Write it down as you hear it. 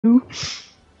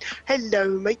Hello,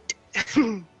 mate.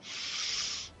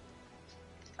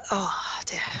 Oh,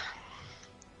 dear.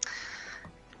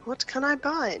 What can I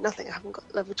buy? Nothing. I haven't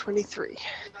got level 23.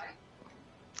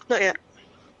 Not yet.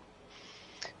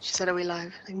 She said, are we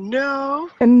live? Like, no,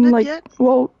 And not like, yet.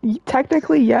 well,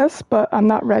 technically yes, but I'm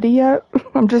not ready yet.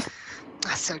 I'm just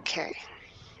That's okay.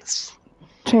 That's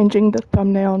changing the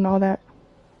thumbnail and all that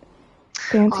all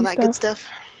fancy that good stuff.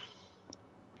 stuff.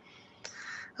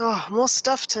 Oh, more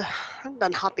stuff to... I haven't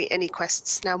done hardly any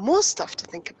quests now. More stuff to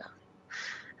think about.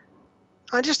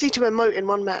 I just need to emote in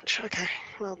one match. Okay,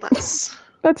 well, that's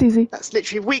easy. that's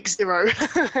literally week 0.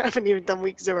 I haven't even done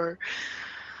week 0.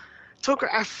 Talk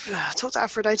to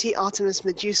Aphrodite, Artemis,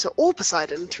 Medusa, or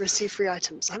Poseidon to receive free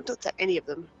items. I haven't looked at any of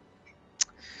them.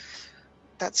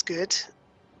 That's good.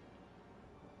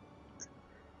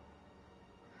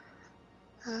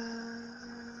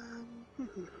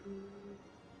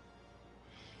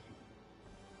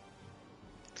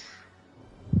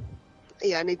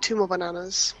 Yeah, I need 2 more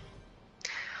bananas.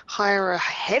 Hire a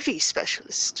heavy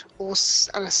specialist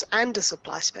and a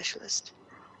supply specialist.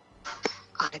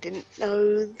 I didn't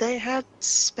know they had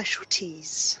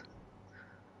specialties.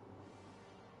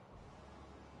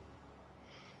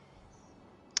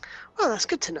 Well, that's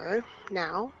good to know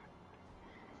now.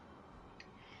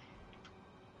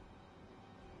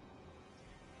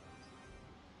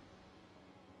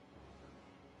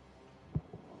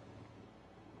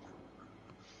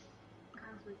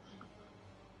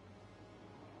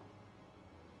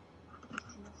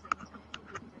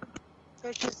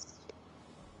 They're just...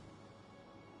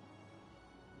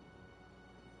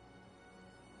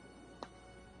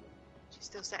 She's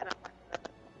still setting up.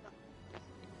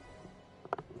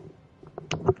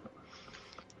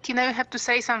 Tina, you have to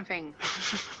say something.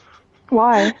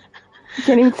 Why? You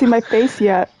can't even see my face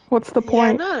yet. What's the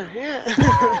point? Yeah, no, yeah.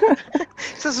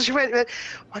 So she went,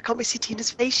 why can't we see Tina's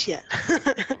face yet?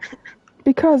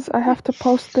 Because I have to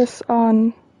post this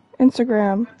on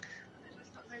Instagram.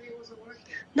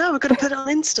 No, we've got to put it on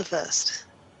Insta first.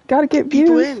 Gotta get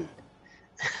people views.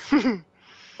 in.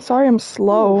 Sorry I'm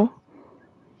slow. Ooh.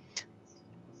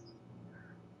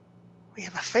 We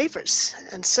have our favorites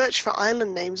and search for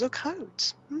island names or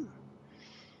codes.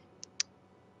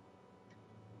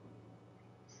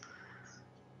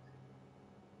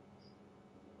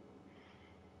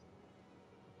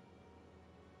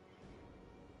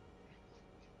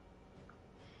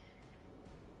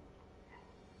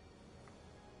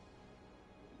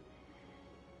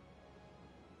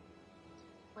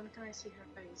 When can I see her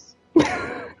face?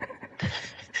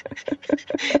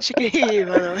 She can hear you,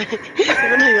 by the way,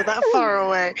 even though you're that far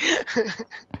away.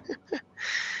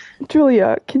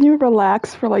 Julia, can you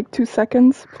relax for like 2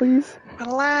 seconds, please?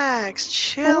 Relax,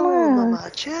 chill, Relax.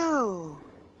 mama, chill.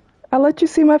 I'll let you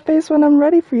see my face when I'm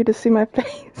ready for you to see my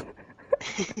face.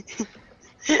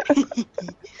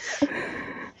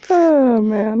 Oh,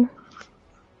 man.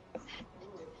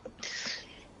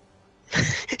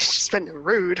 She's been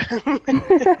rude.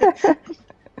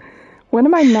 When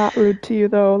am I not rude to you,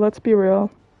 though? Let's be real.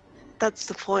 That's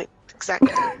the point, exactly.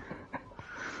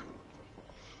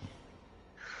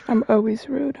 I'm always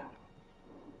rude.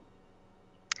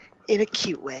 In a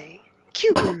cute way.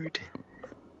 Cute rude.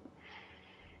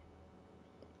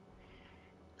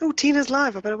 Oh, Tina's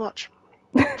live. I better watch.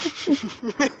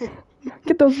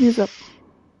 Get those views up.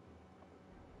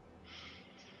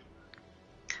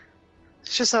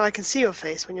 It's just so I can see your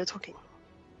face when you're talking.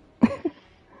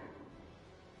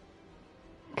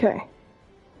 Okay.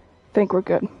 Think we're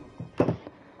good.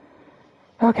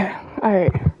 Okay.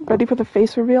 Alright. Ready for the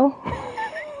face reveal?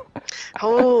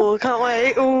 Oh, can't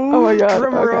wait. Ooh, oh my god.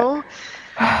 Drum roll. Okay.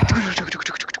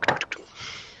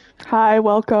 Hi,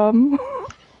 welcome.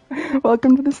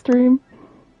 Welcome to the stream.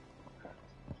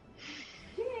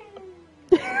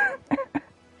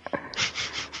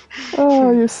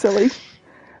 Oh, you're silly.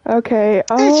 Okay.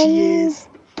 There she is.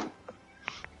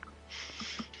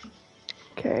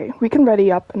 Okay, we can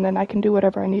ready up and then I can do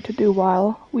whatever I need to do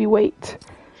while we wait.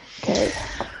 Okay.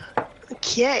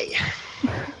 Okay.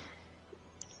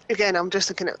 Again, I'm just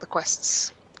looking at the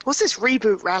quests. What's this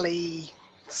reboot rally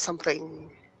something?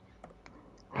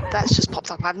 That's just popped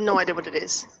up. I have no idea what it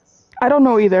is. I don't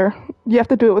know either. You have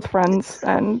to do it with friends,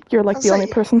 and you're like the only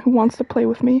person who wants to play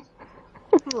with me.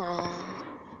 Aww.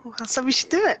 Well, so we should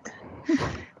do it.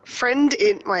 Friend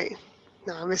in... Wait.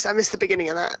 No, I missed the beginning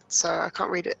of that, so I can't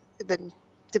read it. It then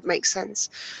didn't make sense.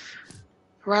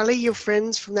 Rally your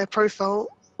friends from their profile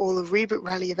or the reboot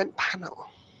rally event panel.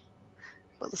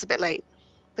 Well, that's a bit late.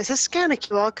 But it says scan a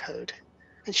QR code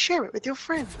and share it with your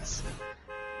friends.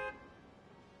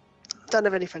 I don't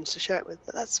have any friends to share it with,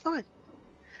 but that's fine.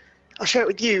 I'll share it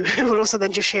with you. We'll also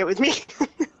then just share it with me.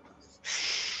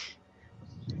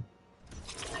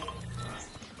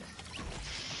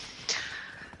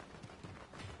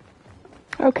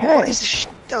 Okay. What is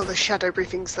the shadow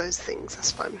briefings, those things.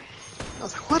 That's fun. I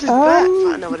was like, what is that?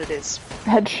 But I know what it is.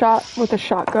 Headshot with a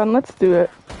shotgun. Let's do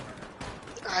it.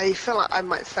 I feel like I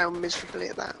might fail miserably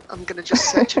at that. I'm gonna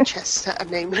just search a chest at a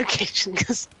name location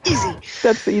because easy.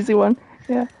 That's the easy one.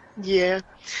 Yeah. Yeah.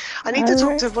 I need to talk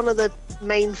Alright. to one of the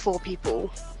main 4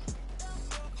 people.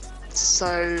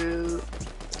 So,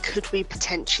 could we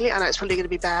potentially, I know it's probably going to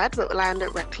be bad, but we'll land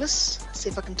at Reckless. See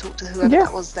if I can talk to whoever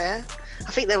that was there.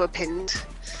 I think they were pinned. Yeah,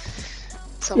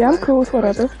 I'm somewhere. cool with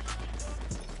whatever.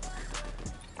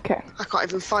 Okay. I can't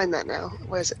even find that now.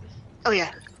 Where is it? Oh,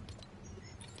 yeah.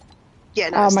 Yeah,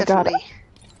 no, Oh it's my god. definitely...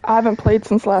 I haven't played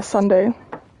since last Sunday.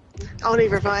 Oh,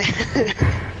 neither have I.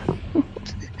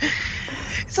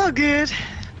 It's all good.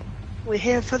 We're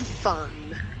here for the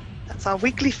fun. That's our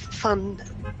weekly fun.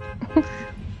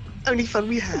 Only fun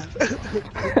we have.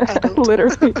 Adult.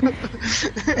 Literally. But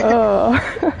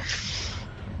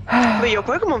your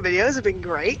Pokemon videos have been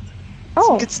great.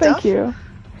 Oh, good stuff. thank you.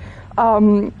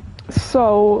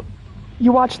 So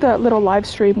you watched that little live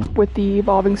stream with the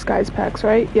Evolving Skies packs,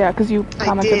 right? Yeah, because you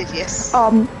commented. I did, yes.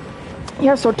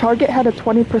 Yeah, so Target had a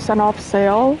 20% off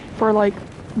sale for like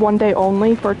one day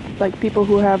only for like people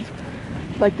who have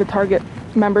like the Target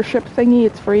membership thingy.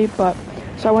 It's free, but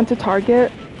so I went to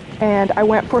Target and I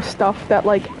went for stuff that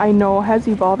like I know has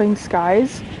Evolving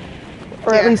Skies,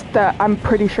 or at least that I'm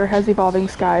pretty sure has Evolving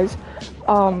Skies.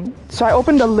 So I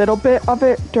opened a little bit of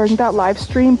it during that live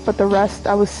stream, but the rest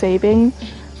I was saving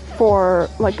for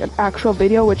like an actual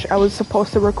video, which I was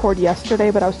supposed to record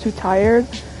yesterday, but I was too tired.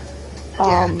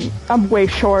 I'm way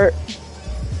short.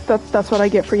 That's what I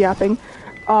get for yapping.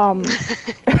 A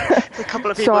couple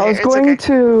of people So I was here. going It's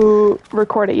okay. to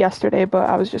record it yesterday, but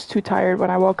I was just too tired when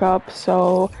I woke up,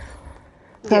 so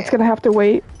that's gonna have to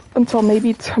wait until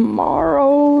maybe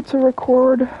tomorrow to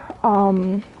record.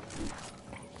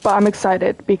 But I'm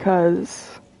excited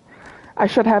because I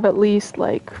should have at least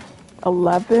like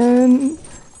 11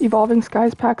 Evolving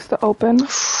Skies packs to open.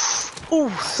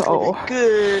 Ooh, So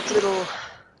good little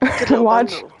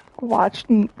bundle. watch.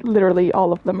 Literally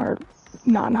all of them are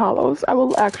non-hollows. I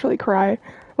will actually cry.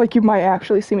 Like you might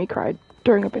actually see me cry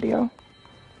during a video.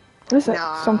 What is that?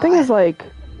 Nah. Something is like.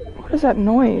 What is that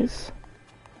noise?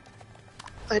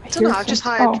 I don't know. I've just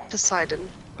hired Poseidon.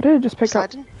 What did I just pick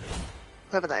Poseidon?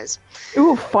 Whoever that is. up?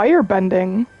 Ooh, fire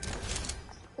bending.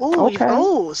 Oh, Okay.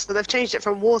 So they've changed it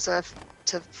from water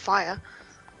to fire.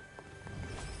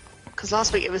 Because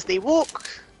last week it was the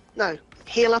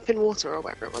heal up in water or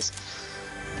whatever it was.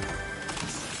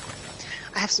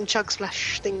 I have some chug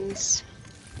splash things.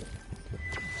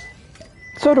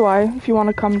 So do I. If you want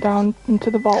to come down into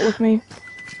the vault with me.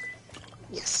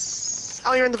 Yes.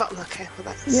 Oh, you're in the bottom. Okay, well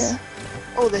that's... Yeah.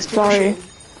 Oh, there's people Sorry. shooting.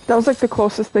 That was like the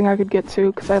closest thing I could get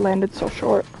to because I landed so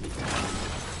short.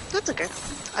 That's okay.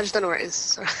 I just don't know where it is.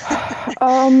 So.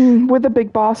 Where the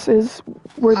big boss is,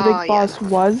 where the big boss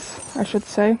was, I should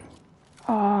say.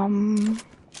 Whoa.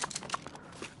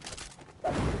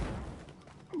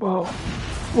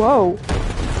 Whoa.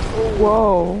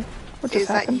 Whoa. What just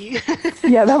happened? Is that you?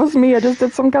 Yeah, that was me. I just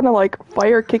did some kind of like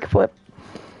fire kickflip.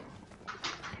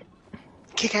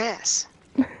 Kick ass.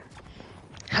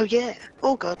 Oh yeah.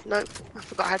 Oh god, no. I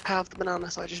forgot I had power of the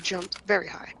banana, so I just jumped very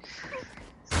high.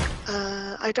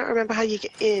 I don't remember how you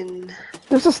get in.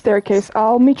 There's a staircase.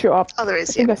 I'll meet you up. Oh, there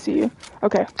is, I think I see you.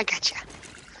 Okay. I gotcha.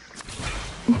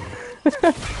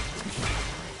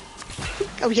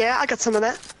 Oh yeah, I got some of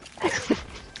that.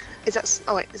 Is that...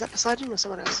 Oh wait, is that Poseidon or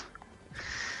someone else?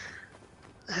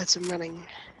 I heard some running.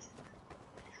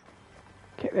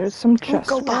 Okay, there's some chests.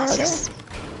 Go Where are they? bosses!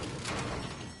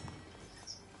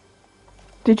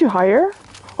 Did you hire?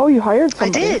 Oh, you hired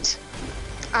somebody. I did!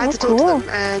 I had to talk to them,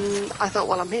 and I thought,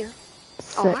 well, I'm here.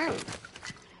 Oh, Sick. hire him.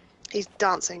 He's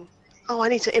dancing. Oh, I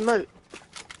need to emote.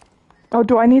 Oh,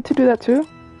 do I need to do that too?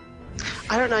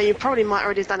 I don't know, you probably might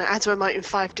already have done it. I had to emote in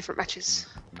 5 different matches,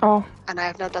 Oh, and I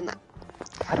have now done that.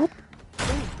 I don't...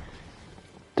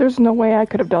 There's no way I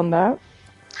could have done that.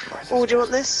 Oh, do you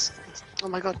want this? Oh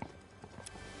my god.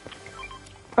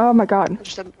 Oh my god. I'll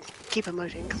just keep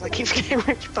emoting, because I keep forgetting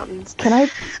which buttons. Can I...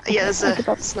 Yeah, there's I give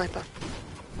a up. sniper.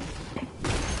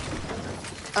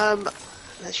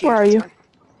 That's you. Where are it's you? fine.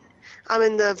 I'm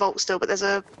in the vault still, but there's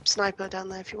a sniper down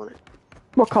there if you want it.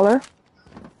 What color?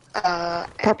 Purple?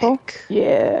 Epic.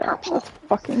 Yeah. Purple. Let's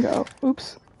fucking go.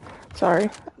 Oops. Sorry.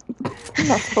 I'm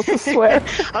not supposed to swear.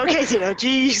 Okay, Tino,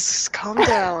 Jesus, calm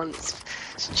down.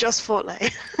 It's just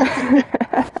Fortnite.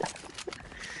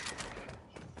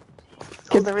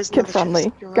 there is kid another friendly.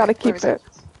 chest. You're right. Gotta Where keep is it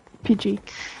PG.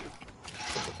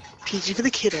 PG for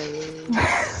the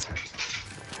kiddos.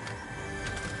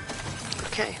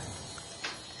 Okay.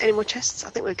 Any more chests? I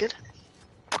think we're good.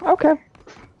 Okay.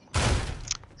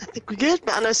 I think we're good,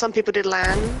 but I know some people did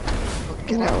land.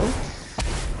 Get out. Whoa.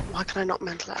 Why can I not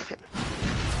mental out of him?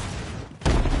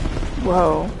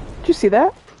 Whoa. Did you see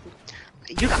that?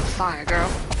 You got fire, girl.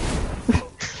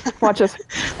 Watch this.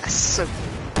 That's so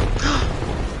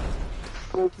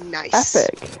nice.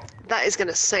 Epic. That is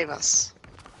gonna save us.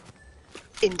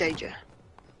 In danger.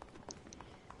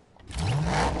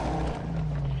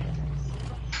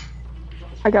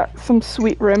 I got some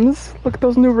sweet rims. Look at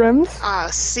those new rims. Ah, I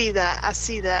see that. I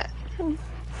see that.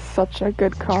 Such a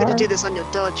good You're car. gonna do this on your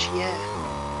Dodge,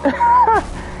 yeah.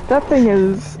 That thing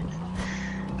is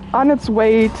on its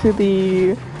way to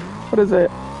the, what is it?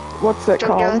 What's it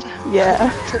Junkyard? called?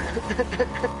 Yeah.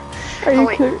 Are you Oh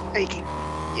wait, kidding? oh, you can,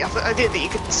 yeah, I did that you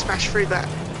could smash through that.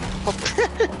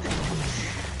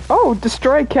 Oh,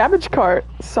 destroy cabbage cart.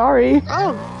 Sorry.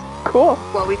 Oh, Cool.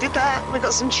 well we did that. We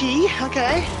got some chi,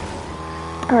 okay.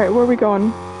 Alright, where are we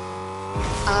going?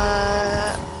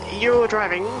 You're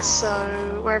driving,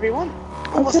 so wherever you want.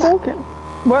 Oh, what's Okay, that? okay.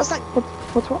 What's that?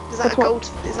 What's what? Is that What's a what?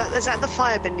 gold? Is that the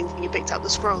firebending thing you picked up? The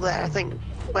scroll there, I think,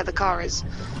 where the car is.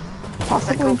 That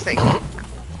Possibly. gold thing.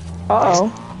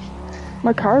 Uh-oh.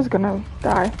 My car's gonna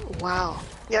die. Wow.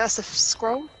 Yeah, that's the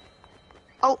scroll.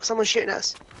 Oh, someone's shooting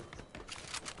us.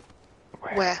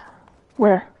 Where?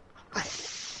 Where?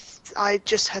 I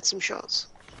just had some shots.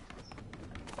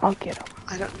 I'll get him.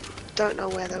 I don't know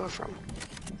where they were from.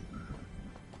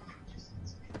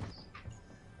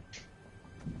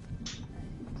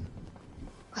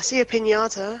 I see a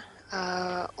pinata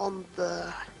on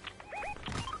the.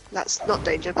 That's not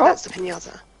danger, but Oh. that's the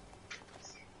pinata.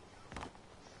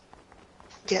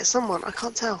 Yeah, someone. I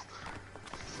can't tell.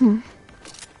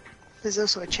 There's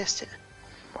also a chest here.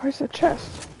 Where's the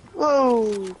chest? Whoa.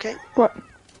 Okay. What?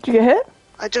 Did you get hit?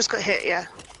 I just got hit. Yeah.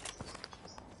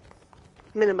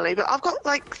 Minimally, but I've got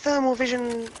like thermal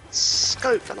vision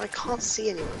scope and I can't see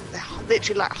anyone. They're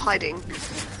literally like hiding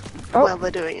while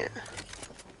they're doing it.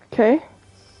 Okay.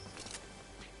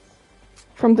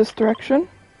 From this direction,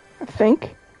 I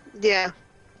think. Yeah.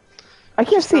 I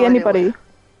can't Just see no idea anybody. where.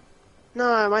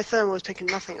 No, my thermal was picking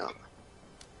nothing up.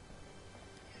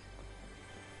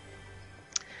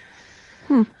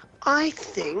 I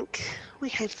think we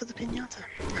head for the pinata.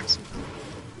 Have some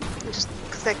fun. Just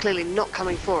because they're clearly not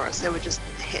coming for us, they were just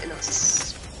hitting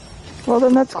us. Well,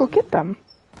 then let's go Fun. get them.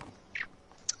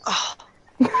 Oh.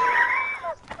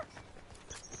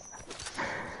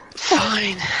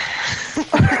 Fine.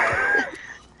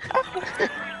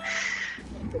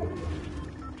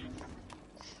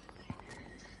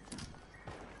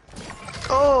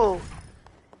 Oh,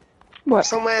 What?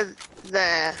 somewhere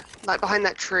there, like behind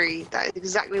that tree. That is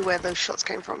exactly where those shots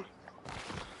came from.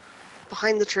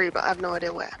 Behind the tree, but I have no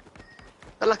idea where.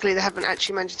 But luckily, they haven't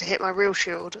actually managed to hit my real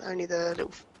shield. Only the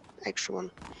little extra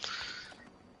one.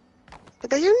 But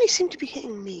they only seem to be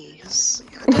hitting me. 'Cause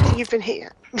I don't think you've been hit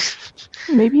yet.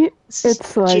 Maybe it's like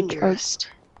a Gingerist.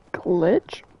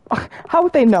 glitch? How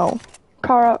would they know?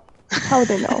 Kara, how would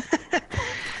they know?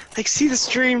 Like, see the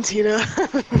stream, Tina.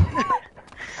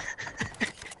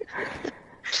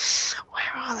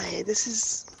 Where are they? This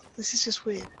is just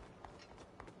weird.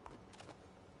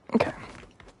 Okay.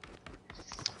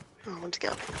 Oh, I want to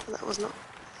get up here, but that was not.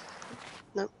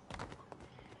 Nope.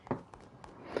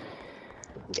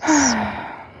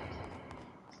 Yes.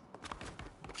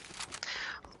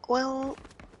 Well,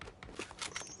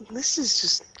 this is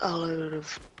just a load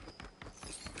of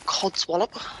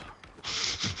codswallop.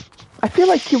 I feel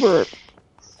like you were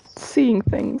seeing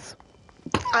things.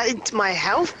 My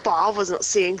health bar was not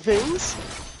seeing things.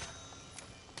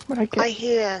 But I I get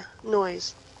hear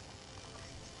noise.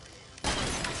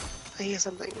 I hear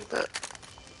something, but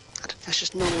I don't, that's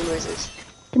just normal noises.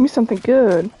 give me something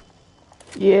good.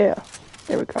 Yeah.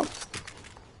 There we go.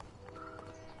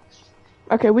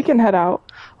 Okay, we can head out.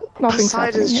 Nothing's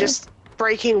happening Poseidon's here. just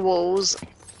breaking walls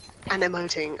and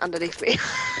emoting underneath me.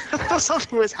 I thought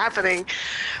something was happening,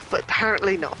 but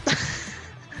apparently not.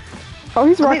 Oh,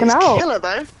 he's I rocking think it's out. killer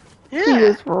though. Yeah, He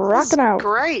is this rocking out.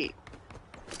 Great.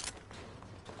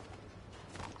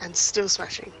 And still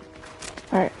smashing.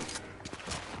 Alright.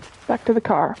 Back to the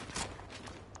car.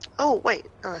 Oh wait,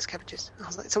 oh that's cabbages. I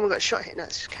was like, someone got shot here. No,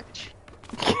 it's just cabbage.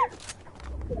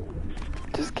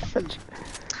 Just cabbage.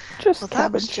 Just Well,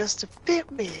 that was cabbage. just a bit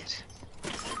weird.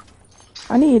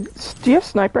 I need... Do you have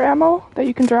sniper ammo that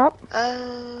you can drop?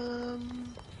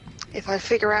 If I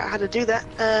figure out how to do that,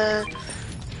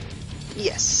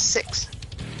 yes, 6.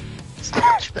 It's not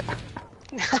much, but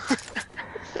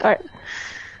Alright.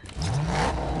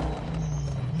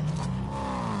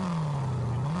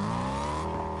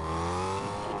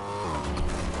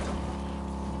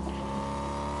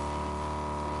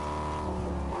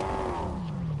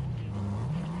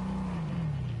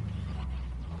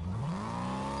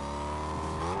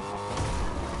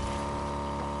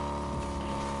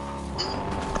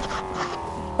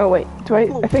 Oh wait, do I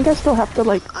think I still have to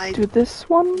like do this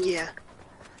one? Yeah.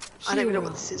 I don't even know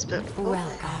what this is, but Well,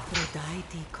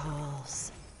 Aphrodite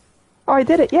calls. Oh, I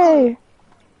did it, yay!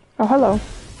 Oh, hello.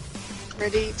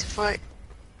 ready to fight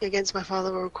against my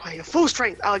father will require full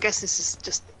strength. Oh, I guess this is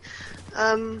just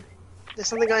there's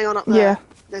something going on up there. Yeah.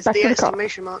 There's Back the to the car.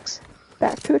 exclamation marks.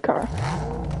 Back to the car.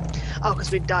 Oh,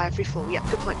 because we die if we fall. Yeah,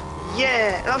 good point.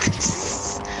 Yeah!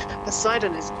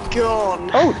 Poseidon is gone.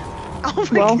 Oh! Oh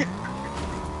my Well, god.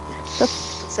 that's,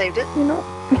 Saved it. you know,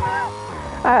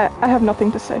 I have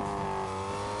nothing to say.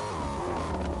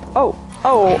 Oh,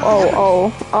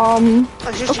 Oh,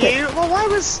 it's just okay. you? Well, why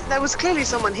was... There was clearly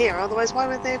someone here, otherwise why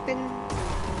would they have been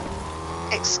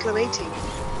exclamating?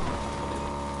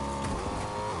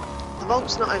 The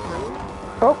vault's not open.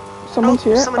 Oh, someone's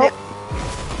here. Someone here.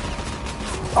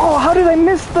 Oh, how did I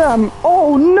miss them?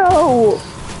 Oh no!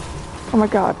 Oh my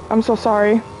god, I'm so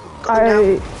sorry. Got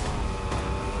them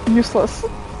Useless.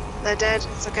 They're dead,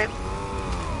 it's okay.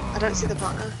 I don't see the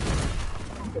partner.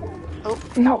 Oh.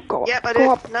 No, go up. Yep, I go do.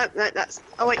 up. No, that's...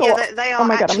 Oh wait, Go yeah, up. they Oh are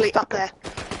my God, I'm actually up stuck.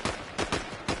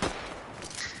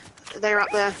 there. They're up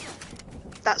there.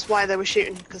 That's why they were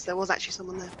shooting, because there was actually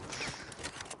someone there.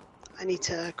 I need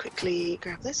to quickly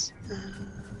grab this.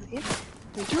 Yeah,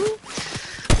 thank you.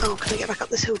 Oh, can I get back up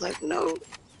this hill though? No.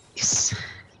 Yes.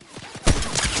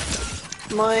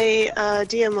 My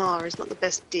DMR is not the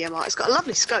best DMR. It's got a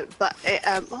lovely scope, but it,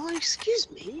 oh, excuse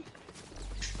me.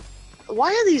 Why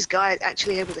are these guys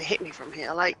actually able to hit me from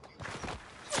here? Like,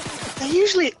 they're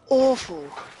usually awful.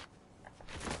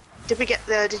 Did you get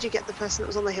the person that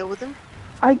was on the hill with them?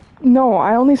 No,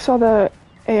 I only saw the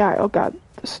AI. Oh god,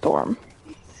 the storm.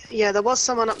 Yeah, there was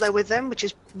someone up there with them, which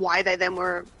is why they then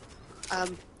were,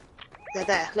 they're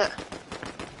there, look.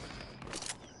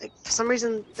 Like, for some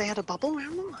reason, they had a bubble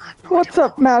around them? I have no What's idea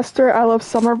up, Master? I love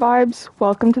summer vibes.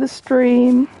 Welcome to the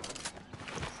stream.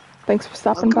 Thanks for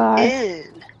stopping Welcome by.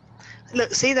 in.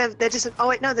 Look, see, they're just... Oh,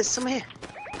 wait, no, there's someone here.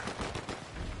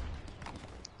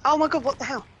 Oh my god, what the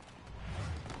hell?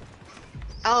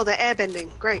 Oh, they're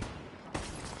airbending. Great.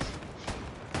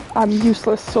 I'm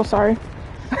useless, so sorry.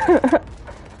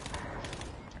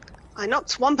 I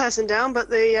knocked one person down, but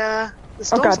the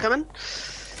storm's God. coming.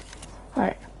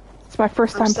 Alright. It's my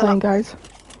first I'm time still playing, up. guys.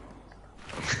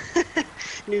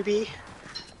 Newbie.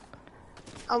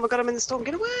 Oh my god, I'm in the storm.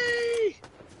 Get away!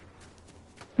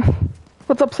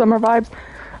 What's up, summer vibes?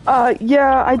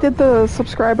 Yeah, I did the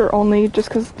subscriber only just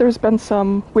because there's been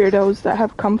some weirdos that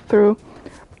have come through.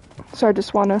 So I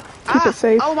just want to keep it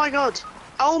safe. Oh my god!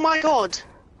 Oh my god!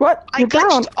 What? You're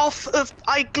down.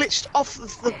 I glitched off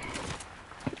of the...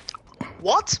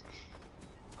 What?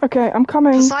 Okay, I'm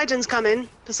coming. Poseidon's coming.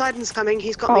 Poseidon's coming.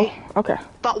 He's got me. Okay.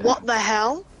 But what the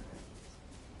hell?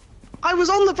 I was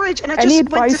on the bridge and I Any just went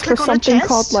to advice for click on a something chest.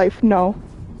 called life? No.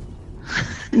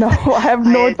 No, I have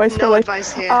no advice for no life.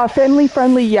 advice here. Family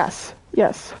friendly, yes.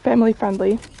 Yes, family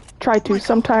friendly. Try to. my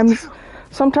God,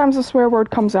 Sometimes a swear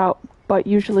word comes out, but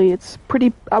usually it's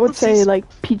pretty, I would say Oopsies.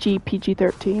 like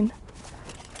PG-13.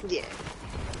 Yeah.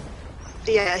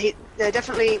 Yeah, they're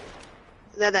definitely...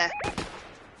 They're there.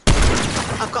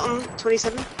 I've got them,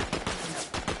 27.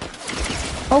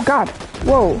 Oh god.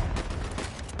 Whoa.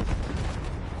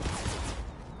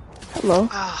 Hello.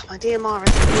 Ah, my DMR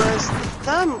is the worst.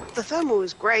 The thermal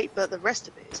is great, but the rest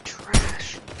of it is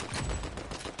trash.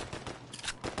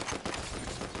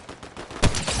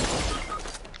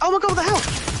 Oh my god, what the hell?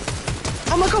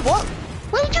 Oh my god, what?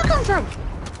 Where did you come from?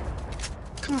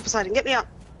 Come on, Poseidon, get me up.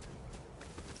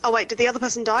 Oh wait, did the other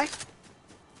person die?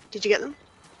 Did you get them?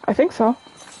 I think so.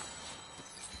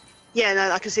 Yeah,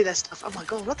 no, I can see their stuff. Oh my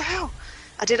god, what the hell?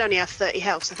 I did only have 30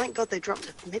 health, so thank god they dropped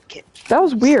a medkit. That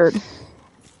was weird.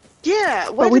 Yeah,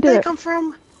 where we did they did it. come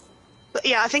from? But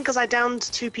yeah, I think because I downed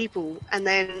 2 people, and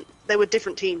then they were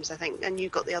different teams, I think, and you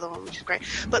got the other one, which is great.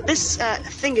 But this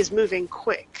thing is moving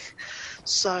quick,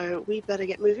 so we better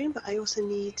get moving, but I also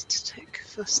need to check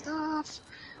for stuff.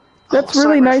 That's Oh,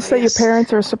 really sorry, nice that Rafa, your yes.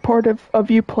 parents are supportive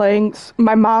of you playing.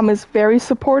 My mom is very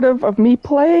supportive of me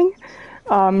playing.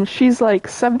 She's like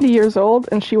 70 years old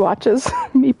and she watches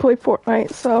me play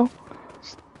Fortnite, so...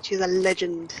 She's a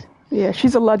legend. Yeah,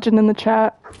 she's a legend in the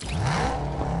chat.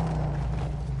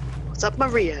 What's up,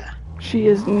 Maria? She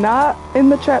is not in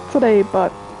the chat today,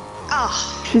 but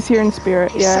Ah, she's here in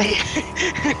spirit, you yeah.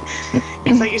 say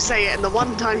So you say it, and the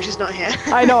one time she's not here.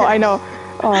 I know.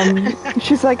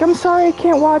 She's like, I'm sorry I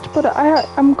can't watch, but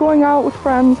I'm going out with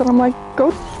friends, and I'm like,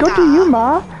 go do you,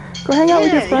 Ma. Go hang out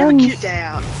with your Yeah, you have a friends. cute day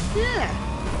out. Yeah.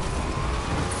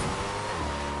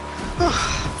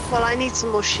 Well, I need some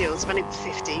more shields. I've only got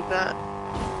 50, but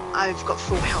I've got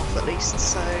full health at least,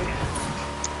 so...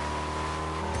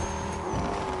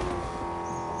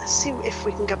 Let's see if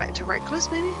we can go back to Reckless,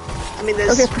 maybe? I mean,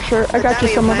 there's... Okay, for sure. I got you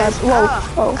some of that. Whoa.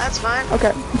 Oh. That's fine.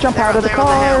 Okay, jump They're out of the up there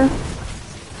on car.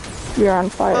 We are on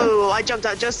fire. Oh, I jumped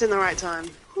out just in the right time.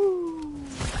 Whew.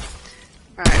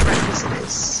 Right, Reckless it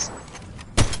is.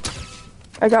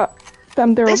 I got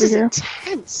them. They're This over is here.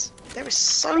 intense. There is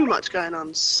so much going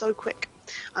on so quick.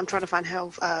 I'm trying to find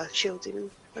health, shields even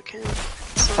if I can.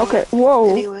 So, Okay,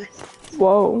 whoa. Anyway.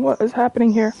 Whoa, what is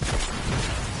happening here?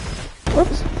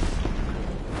 Whoops.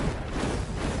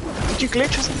 Did you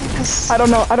glitch or something? 'Cause I don't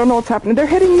know what's happening. They're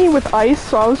hitting me with ice,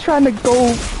 so I was trying to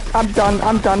go... I'm done.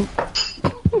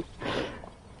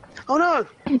 Oh no!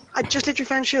 I just literally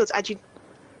found shields. You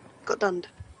got done.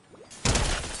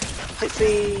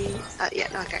 Hopefully... yeah,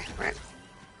 okay, right.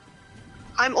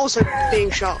 I'm also being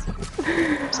shot.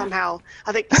 Somehow.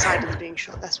 I think Poseidon's being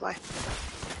shot, that's why.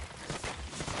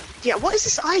 Yeah, what is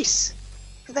this ice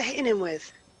that they're hitting him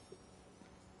with?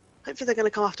 Hopefully they're going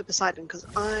to come after Poseidon, because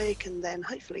I can then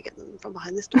hopefully get them from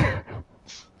behind this door.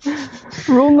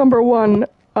 Rule number 1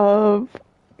 of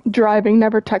driving,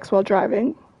 never text while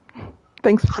driving.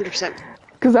 Thanks. 100%.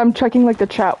 Because I'm checking like the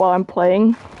chat while I'm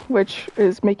playing, which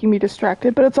is making me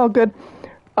distracted, but it's all good.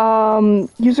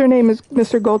 Username is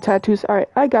Mr. Gold Tattoos. Alright,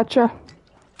 I gotcha.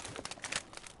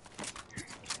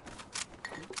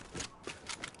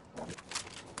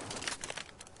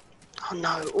 Oh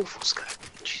no, awful scope.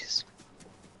 Jeez.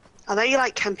 Are they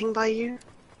like camping by you?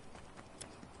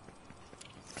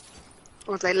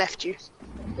 Or have they left you?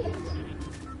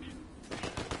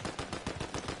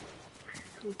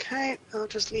 Okay, I'll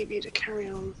just leave you to carry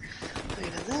on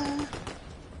over there.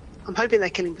 I'm hoping they're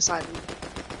killing Poseidon.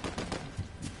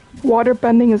 Water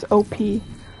bending is OP.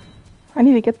 I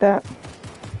need to get that.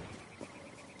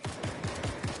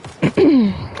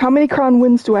 How many crown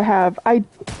wins do I have? I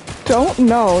don't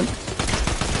know.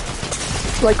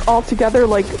 Like all together,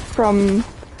 like from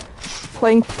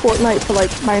playing Fortnite for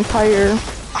like my entire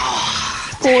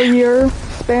 4-year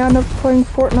span of playing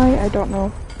Fortnite, I don't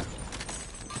know.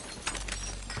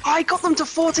 I got them to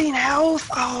 14 health!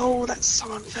 Oh, that's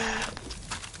so unfair.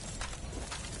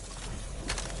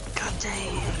 God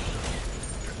dang.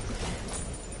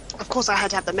 Of course I had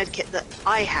to have the medkit that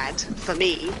I had for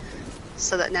me,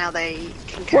 so that now they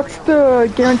can carry What's on.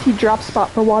 the guaranteed drop spot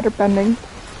for water bending?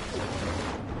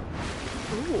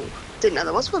 Ooh, didn't know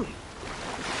there was one.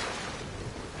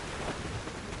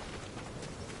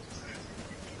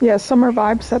 Yeah, Summer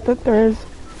Vibe said that there is.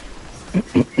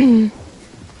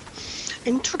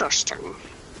 Interesting.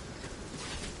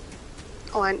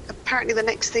 Oh, and apparently the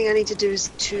next thing I need to do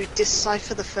is to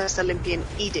decipher the first Olympian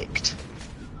edict.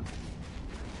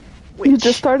 You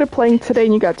just started playing today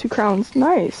and you got 2 crowns.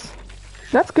 Nice.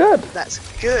 That's good. That's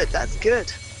good, that's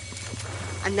good.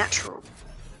 And natural.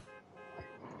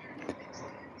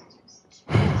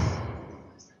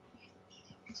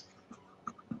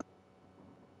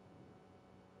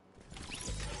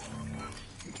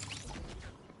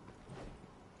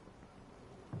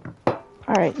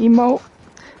 Alright, emote.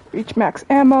 Reach max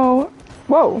ammo.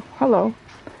 Whoa, hello.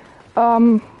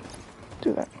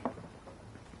 Do that.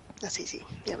 That's easy.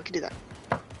 Yeah, we can do that.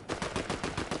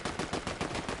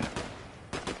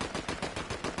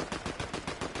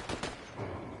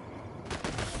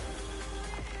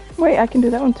 Wait, I can do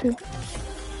that one too.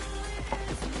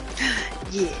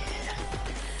 Yeah.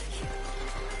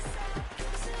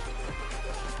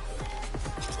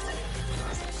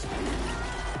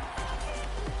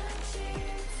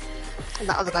 And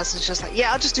that other person's just like,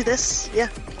 yeah, I'll just do this. Yeah,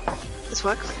 this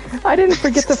works. I didn't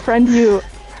forget to friend you.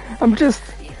 I'm just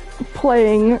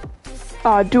playing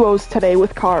duos today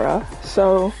with Kara,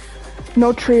 so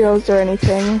no trios or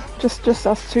anything. Just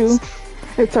us two.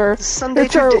 It's our Sunday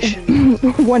tradition.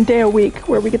 our 1 day a week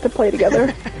where we get to play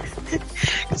together.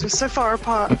 Because we're so far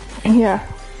apart. Yeah.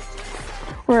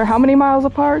 We're how many miles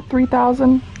apart?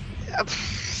 3,000?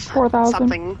 4,000?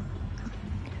 Something.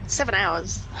 7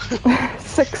 hours.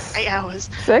 6. 8 hours.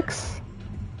 6?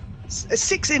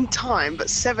 6 in time, but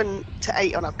 7 to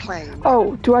 8 on a plane.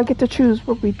 Oh, do I get to choose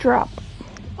where we drop?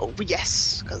 Oh,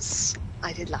 yes, because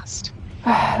I did last.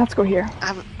 Let's go here.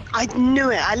 I knew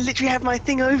it. I literally had my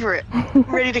thing over it,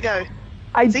 ready to go.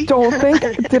 I See? don't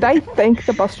think... Did I thank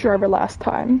the bus driver last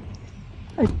time?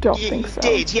 I don't think so.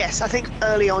 You did, yes. I think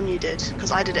early on you did,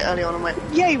 because I did it early on and went,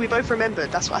 yay, we both remembered.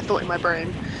 That's what I thought in my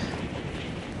brain.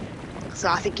 So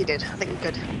I think you did. I think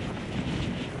you're good.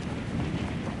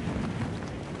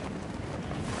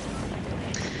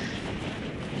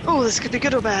 Oh, this could be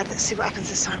good or bad. Let's see what happens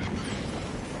this time.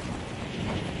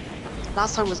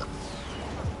 Last time was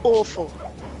awful.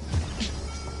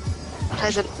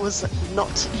 Pleasant was not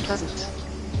pleasant.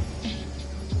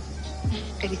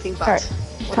 Anything but. Alright,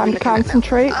 What are time we to looking at now?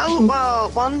 concentrate. Oh, well,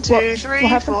 1, 2, 3,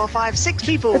 happened? 4, 5, 6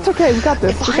 people. It's okay, we got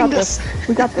this. We got Behind this. us.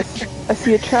 We got this. I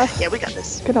see a chest. Yeah, we got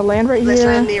this. Gonna land right Let's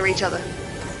here. land near each other.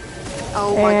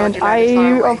 Oh my god, And you landed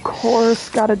far away. of course,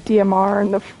 got a DMR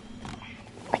in the...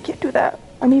 I can't do that.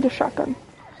 I need a shotgun.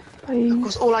 Of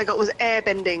course, all I got was air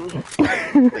bending,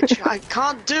 which I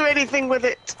can't do anything with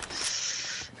it.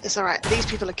 It's alright, these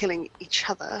people are killing each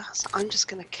other, so I'm just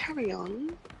gonna carry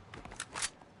on.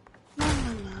 La, la,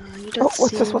 la. You don't what's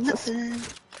see this? What's this? nothing.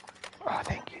 Oh,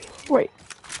 thank you. Wait.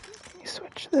 Let me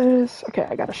switch this. Okay,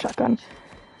 I got a shotgun.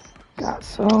 Got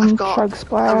some I've got chug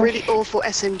splash. a really awful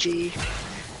SMG.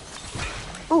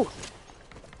 Oh,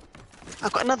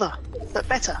 I've got another, but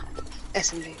better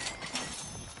SMG.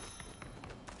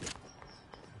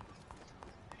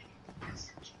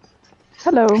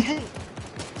 Hello. Hey.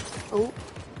 Oh,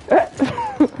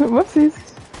 Whoopsies.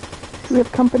 Do we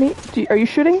have company? Are you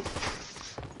shooting?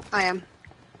 I am.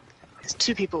 There's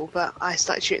 2 people, but I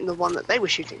started shooting the one that they were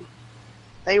shooting.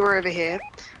 They were over here,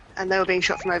 and they were being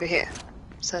shot from over here.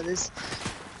 So there's...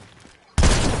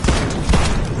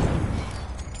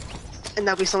 And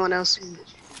there'll be someone else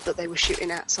that they were shooting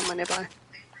at somewhere nearby.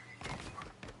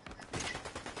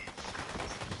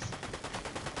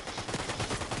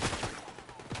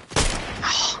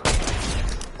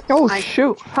 Oh,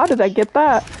 shoot. How did I get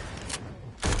that?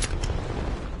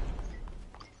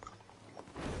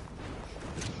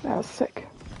 That was sick.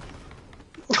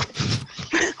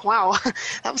 Wow,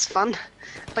 that was fun.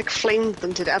 Like flamed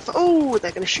them to death. Oh,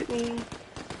 they're gonna shoot me.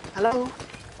 Hello?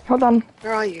 Hold on.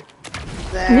 Where are you?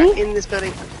 They're Me? in this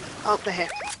building. Oh, they're here.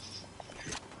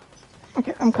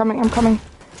 Okay, I'm coming. Oh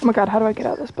my god, how do I get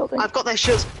out of this building? I've got their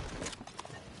shields.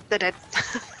 They're dead.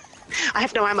 I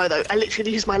have no ammo though. I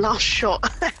literally used my last shot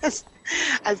as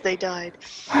they died.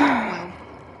 Wow.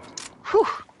 Whew.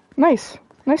 Nice.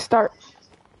 Nice start.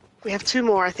 We have 2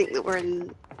 more, I think, that were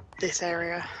in this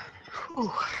area.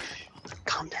 Whew.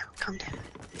 Calm down, calm down.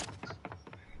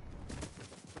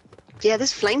 Yeah,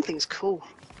 this flame thing's cool.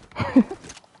 Oh,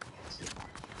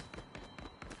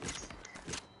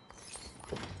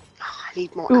 I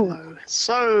need more Ooh. ammo.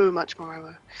 So much more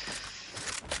ammo.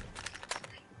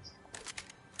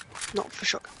 Not for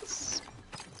shotguns.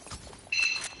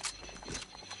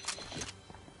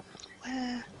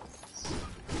 Where?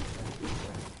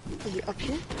 Are you up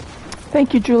here?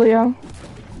 Thank you, Julia.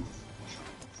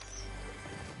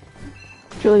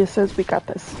 Julia says we got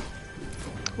this.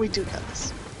 We do got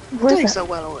this. We're Where's doing that so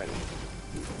well already.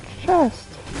 chest?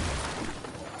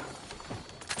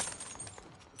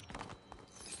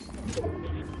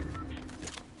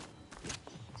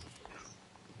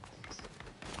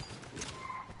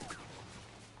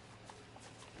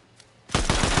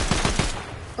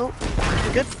 Oh,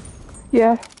 you good?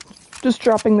 Yeah. Just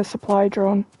dropping the supply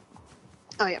drone.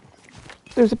 Oh yeah.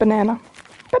 There's a banana.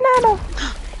 Banana!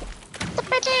 The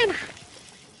banana!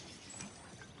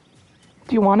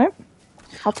 Do you want it?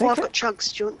 I'll take Oh, I've it. got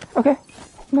chugs. Do you want? Okay.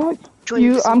 No, Join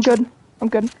me for some I'm good. I'm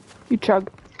good. You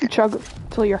chug. You chug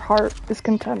till your heart is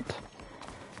content.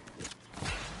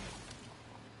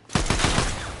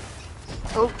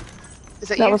 Oh, is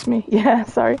that That you? was me. Yeah,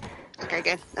 sorry. Okay,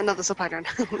 good. Another supply drone.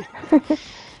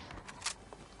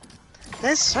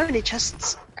 There's so many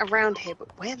chests around here, but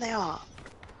where they are?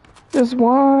 There's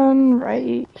one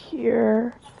right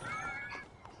here.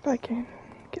 If I can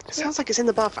get to Sounds like it's in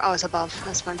the above. Oh, it's above.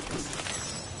 That's fine.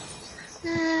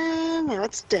 No,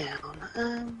 it's down.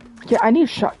 it. Yeah, I need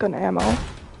shotgun ammo. I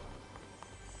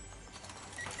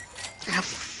have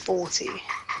 40.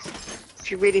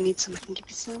 If you really need some, I can give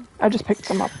you some. I just picked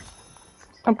them up.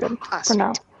 I'm good Ah, for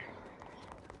now. sweet.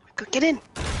 Go get in.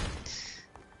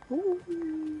 Ooh.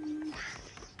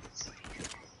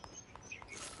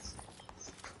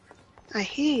 I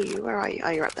hear you. Where are you? Oh,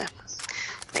 you're up there.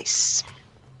 Nice.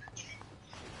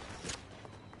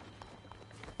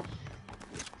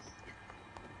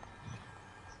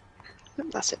 Oh,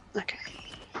 that's it. Okay.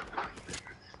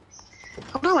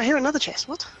 Oh no, I hear another chest.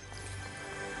 What?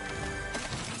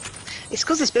 It's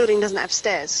because this building doesn't have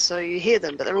stairs, so you hear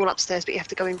them, but they're all upstairs, but you have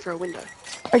to go in through a window.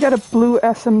 I got a blue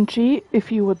SMG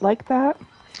if you would like that.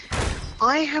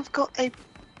 I have got a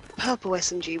purple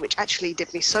SMG, which actually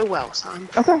did me so well, so I'm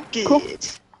Okay, good. cool.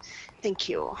 Thank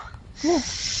you. Yeah.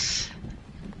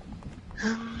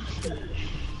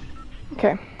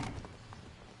 Okay.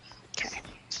 Okay.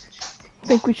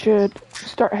 think we should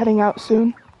start heading out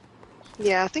soon.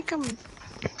 Yeah, I think I'm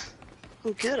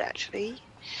good actually.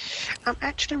 I'm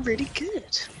actually really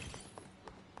good.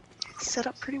 Set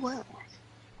up pretty well.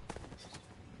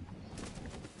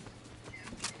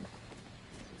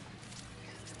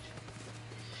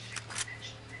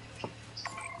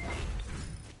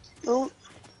 Oh,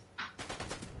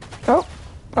 Oh.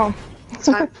 Oh. it's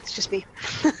fine. It's just me.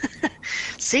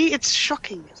 See, it's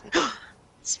shocking. It's like,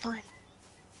 it's fine.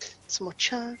 Some more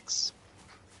chugs.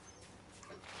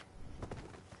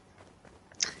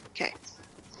 Okay.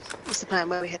 What's the plan?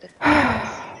 Where are we headed?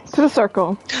 To the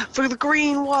circle. For the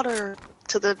green water.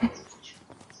 To the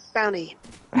bounty.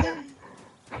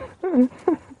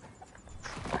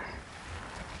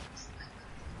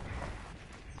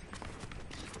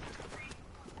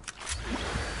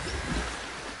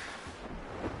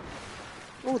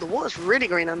 Oh, the water's really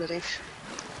green underneath.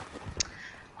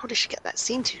 How did she get that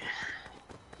scene to?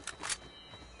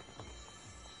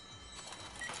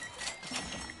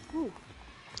 Ooh.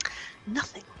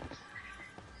 Nothing.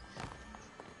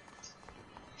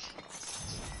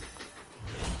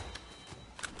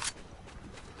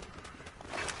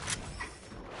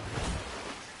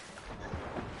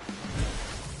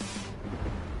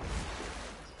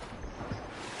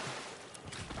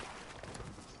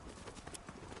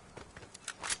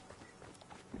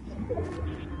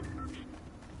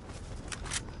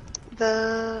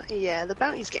 The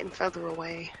bounty's getting further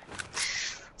away.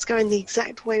 It's going the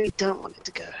exact way we don't want it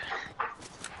to go.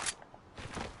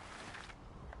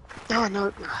 Oh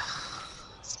no.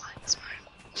 It's fine, it's fine.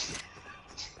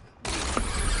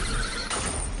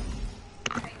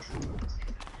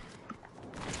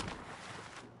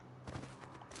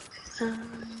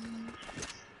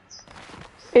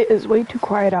 It is way too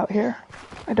quiet out here.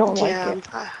 I don't like Yeah, it.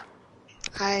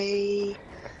 I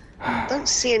don't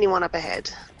see anyone up ahead.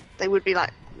 They would be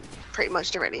like pretty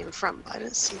much directly in front, but I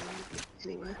don't see them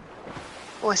anywhere.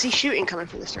 Oh, I see shooting coming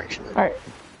from this direction. Alright.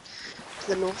 To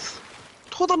the north.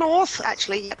 To the north,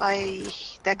 actually.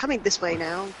 They're coming this way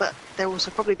now, but they're also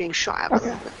probably being shot at.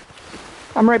 Okay.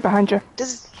 I'm right behind you.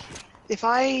 If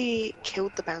I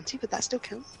killed the bounty, would that still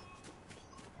count?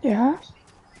 Yeah.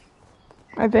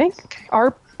 I think. Okay.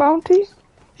 Our bounty?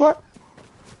 What?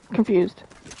 Confused.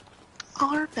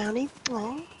 Our bounty.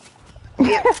 Oh.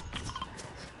 Yeah.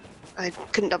 I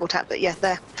couldn't double tap, but yeah,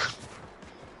 there.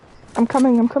 I'm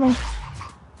coming.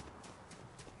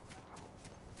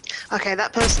 Okay,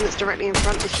 that person that's directly in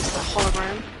front is just a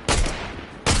hologram.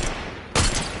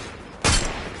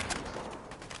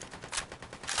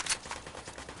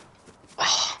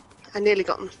 Oh, I nearly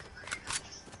got them.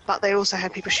 But they also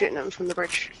had people shooting at them from the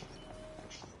bridge.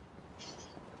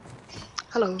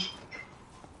 Hello.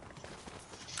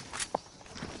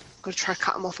 Gotta try to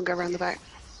cut them off and go around the back.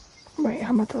 Wait,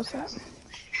 how much was that?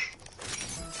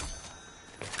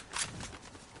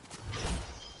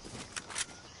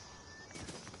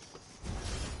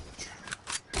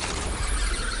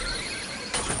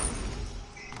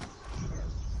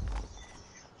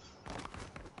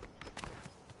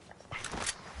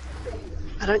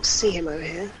 I don't see him over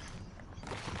here.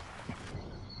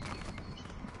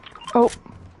 Oh.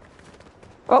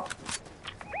 Oh.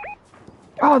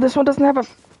 Oh, this one doesn't have a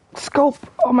scope.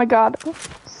 Oh my god.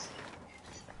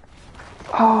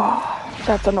 Oh,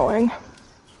 that's annoying.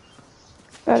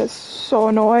 That is so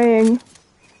annoying.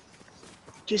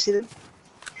 Do you see them?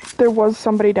 There was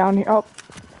somebody down here. Oh.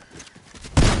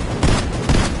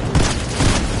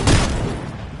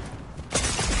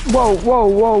 Whoa.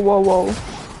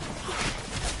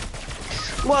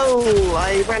 Whoa!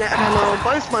 I ran out of ammo on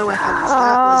both my weapons.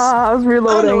 I was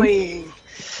reloading. Annoying.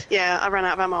 Yeah, I ran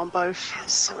out of ammo on both.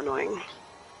 It's so annoying.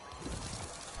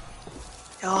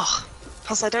 Oh,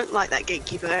 plus I don't like that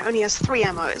gatekeeper. It only has 3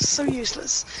 ammo. It's so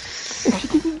useless.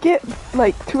 If you can get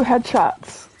like 2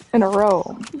 headshots in a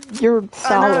row, you're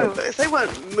solid. I know, but if they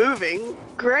weren't moving,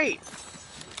 great.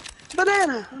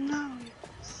 Banana! Oh no.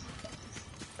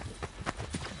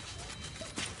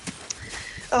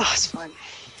 Oh, it's fine.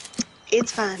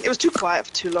 It's fine. It was too quiet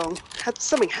for too long.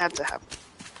 Something had to happen.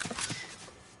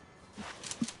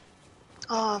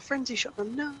 Oh, frenzy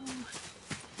shotgun, no.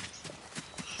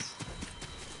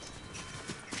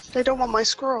 They don't want my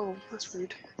scroll. That's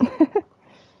rude.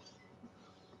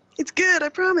 It's good, I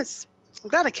promise. I'm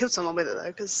glad I killed someone with it though,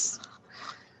 because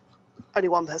only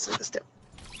one person, but still.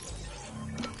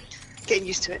 Getting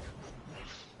used to it.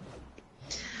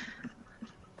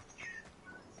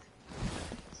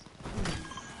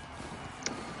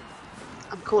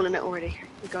 I'm calling it already.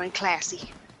 We're going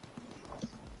classy.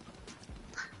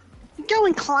 We're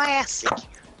going classy.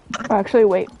 Actually,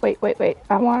 wait.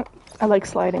 I like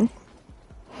sliding.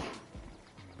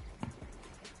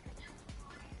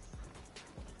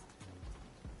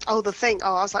 Oh, the thing.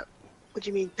 Oh, I was like, what do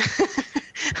you mean?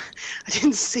 I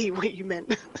didn't see what you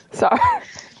meant. Sorry.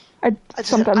 I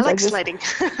like sliding.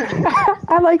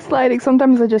 I like sliding.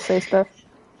 Sometimes I just say stuff.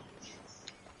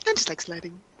 I just like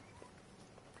sliding.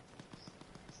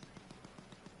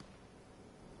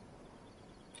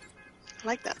 I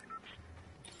like that.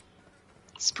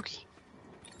 Spooky.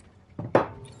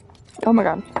 Oh my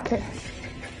god. Okay.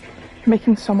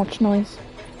 Making so much noise.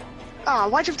 Ah,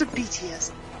 why'd you have to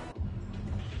BTS?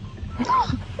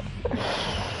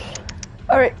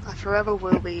 Alright. I forever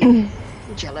will be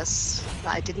jealous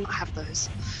that I didn't have those.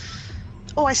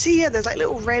 Oh, I see here, there's like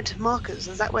little red markers.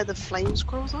 Is that where the flame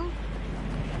scrolls are?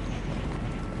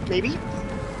 Maybe?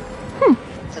 I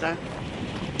don't know.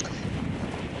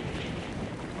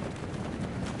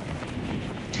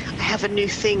 I have a new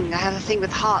thing. I have a thing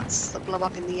with hearts that blow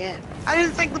up in the air. I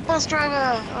didn't think the bus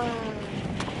driver! Oh.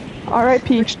 Alright,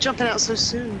 P. Just jumping out so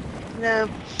soon. No.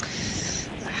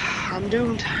 I'm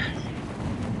doomed.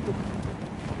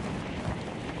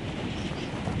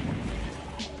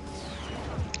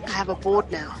 I have a board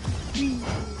now. Can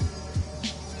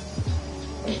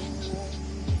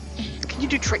you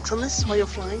do tricks on this while you're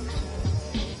flying?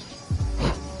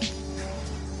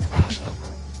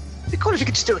 It'd be cool if you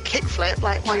could just do a kickflip,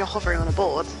 like while you're hovering on a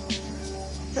board.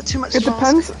 Is that too much? It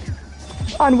depends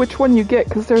on which one you get,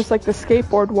 because there's like the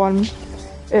skateboard one.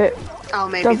 It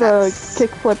maybe does a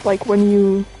kickflip like when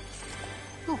you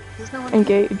there's no one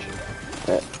engage.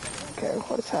 But, okay,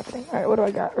 what is happening? Alright, what do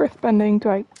I got? Earthbending. Do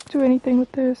I do anything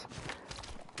with this?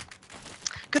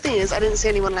 Good thing is, I didn't see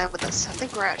anyone land with us. I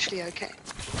think we're actually okay.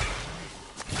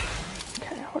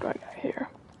 Okay, what do I got here?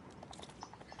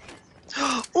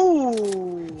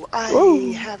 Ooh, I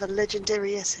Whoa. have a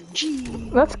legendary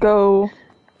SMG. Let's go.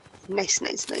 Nice,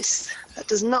 nice, nice. That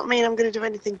does not mean I'm going to do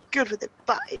anything good with it,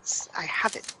 but I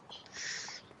have it.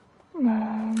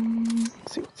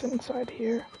 Let's see what's inside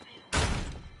here.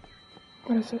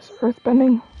 What is this?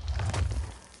 Earthbending?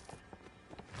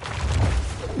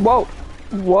 Whoa!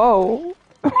 Whoa!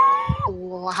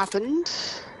 What happened?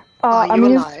 Are you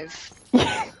alive?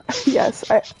 Yes,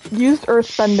 I used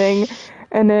earthbending,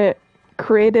 and it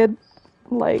created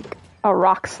like a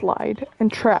rock slide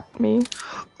and trapped me.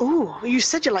 Ooh, you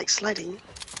said you like sliding.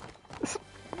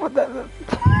 What the?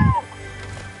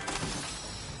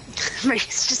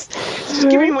 just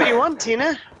give me what you want,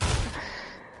 Tina.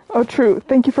 Oh, true.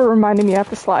 Thank you for reminding me I have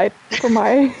to slide for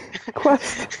my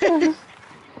quest.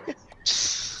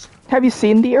 Have you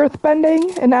seen the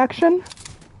earthbending in action?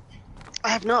 I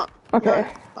have not. Okay,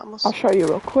 No, I'll show you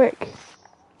real quick.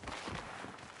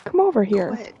 Come over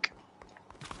here. Quick.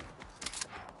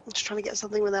 I'm just trying to get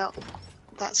something without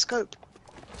that scope.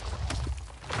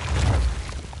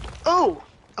 Oh!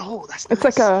 Oh, that's nice. It's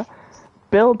like a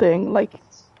building, like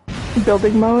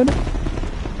building mode.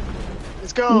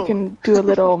 Let's go! You can do a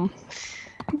little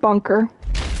bunker.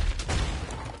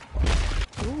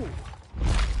 Ooh.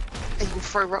 And you can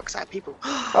throw rocks at people.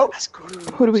 Oh, that's good.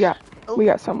 who do we got? Oh. We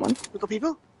got someone. We got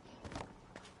people?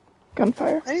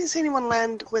 Gunfire. I didn't see anyone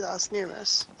land with us, near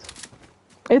us.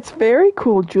 It's very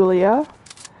cool, Julia.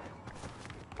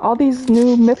 All these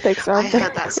new mythics are I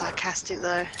heard that sarcastic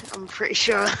though, I'm pretty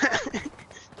sure.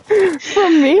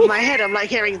 From me? In my head I'm like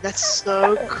hearing, that's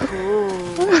so cool.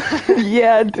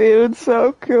 Yeah, dude,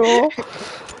 so cool.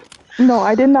 No,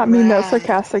 I did not mean that Right.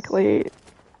 sarcastically.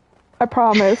 I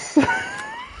promise.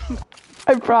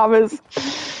 I promise.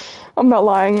 I'm not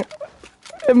lying.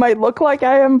 It might look like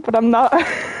I am, but I'm not.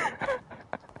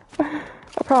 I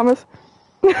promise.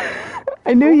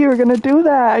 I knew you were gonna do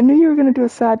that. I knew you were gonna do a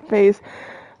sad face.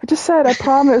 I just said I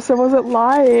promise. I wasn't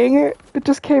lying. It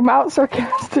just came out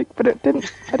sarcastic, but it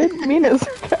didn't. I didn't mean it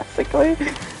sarcastically.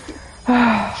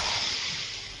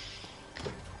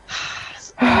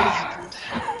 It's already happened.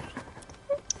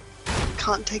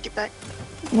 Can't take it back.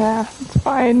 Yeah, it's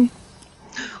fine.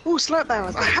 Oh, slope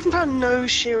barrels. I haven't found no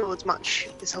shields much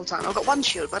this whole time. I've got one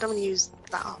shield, but I don't want to use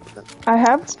that up. But... I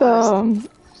have the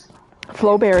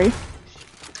flowberry.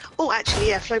 Oh, actually,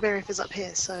 yeah, flowberry is up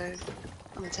here, so I'm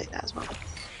gonna take that as well.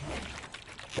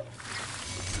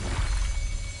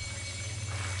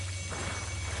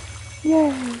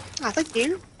 Yay! Ah, thank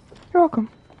you. You're welcome.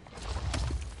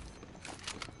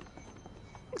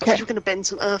 I thought you were gonna bend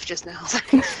some earth just now.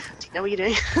 Do you know what you're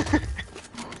doing?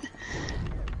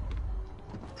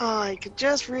 I could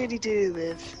just really do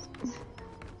with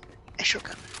a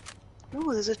shotgun.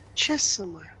 Oh, there's a chest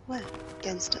somewhere. Where?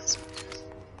 Downstairs.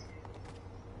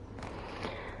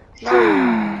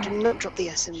 No, do not drop the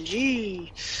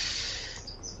SMG.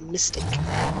 Mistake.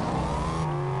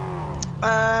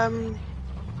 I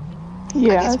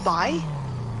Yes. guess buy?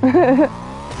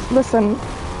 Listen.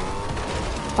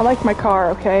 I like my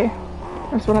car, okay? I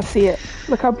just want to see it.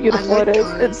 Look how beautiful like it is.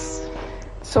 cars. It's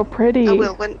so pretty. I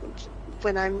will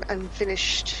when I'm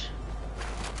finished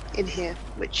in here,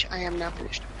 which I am now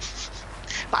finished.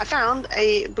 But I found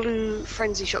a blue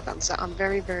frenzy shotgun, so I'm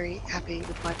very, very happy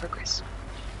with my progress.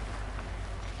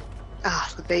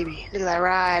 Ah, the baby. Look at that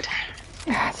ride.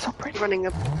 Yeah, it's so pretty. Running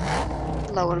up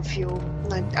low on fuel.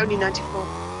 Only 94.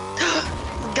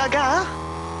 Gaga!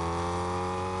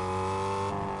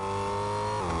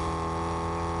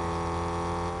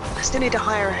 I still need to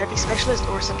hire a heavy specialist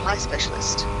or a supply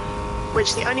specialist.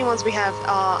 Which the only ones we have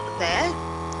are there.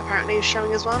 Apparently is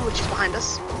showing us one, which is behind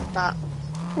us. But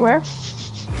Where?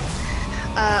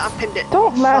 I've pinned it.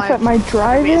 Don't laugh at my 500 meters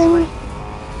driving. away.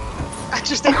 I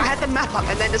had the map up,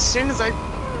 and then as soon as I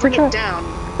bring it down,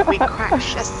 we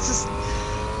crash. That's just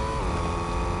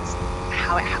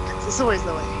how it happens. It's always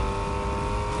the way.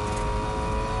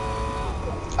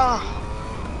 Oh,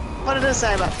 what did I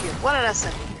say about fuel? What did I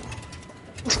say?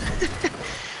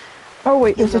 Oh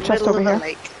wait, In there's a the chest middle over of a here.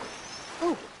 lake.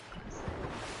 Oh.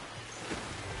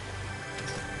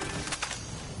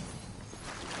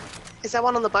 Is there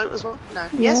one on the boat as well? No.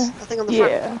 Yeah. Yes? I think on the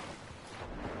front. Yeah.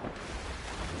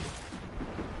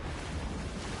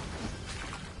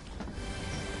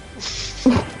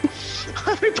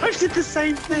 We both did the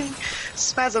same thing.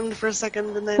 Spasmed for a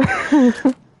second and then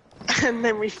and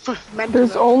then we meant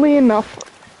There's only enough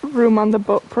room on the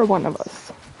boat for one of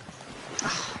us.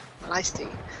 Nice thing.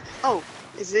 Oh,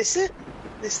 is this it?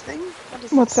 This thing? What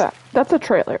is What's this? that? That's a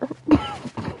trailer.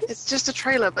 It's just a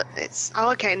trailer, but it's... Oh,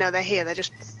 okay, no, they're here.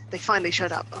 They finally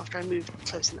showed up after I moved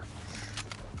close enough.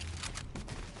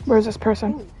 Where's this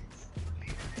person?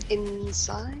 Ooh.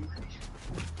 Inside?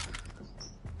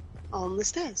 On the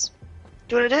stairs.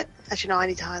 Do you want to do it? Actually, no, I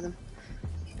need to hire them.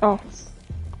 Oh.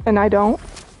 And I don't?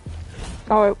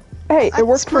 Oh, hey, it That's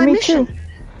worked for my me mission. too.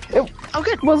 It Oh,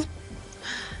 good. was...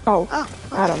 Oh, Oh,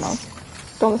 I don't know.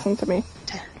 Don't listen to me.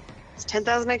 It's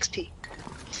 10,000 XP.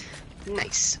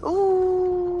 Nice.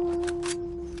 Ooh.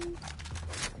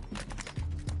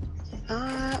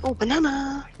 Oh,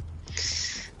 banana.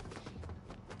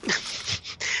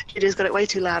 She just got it way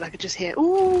too loud. I could just hear,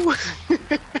 ooh,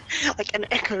 like an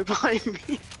echo behind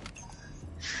me.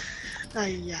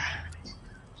 Yeah.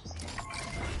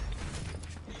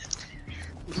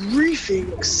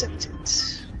 Briefing accepted.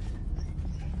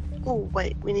 Oh,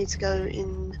 wait, we need to go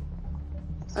in.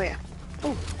 Oh, yeah.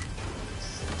 Oh.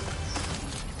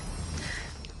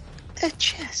 A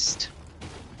chest.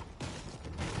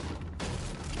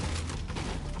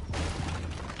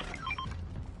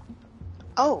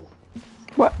 Oh.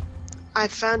 What? I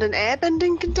found an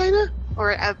airbending container?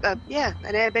 Or, yeah,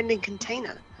 an airbending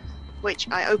container. Which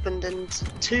I opened and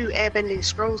 2 airbending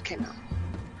scrolls came out.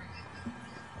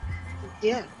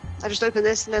 Yeah. I just opened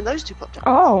this and then those 2 popped up.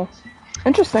 Oh.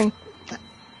 Interesting.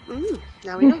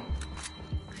 Now we know.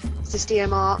 Is this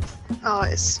DMR? Oh,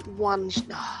 it's one.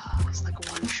 Oh, it's like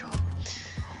a one shot.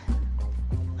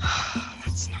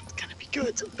 That's not gonna be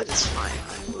good, but it's fine.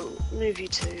 I will move you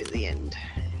to the end.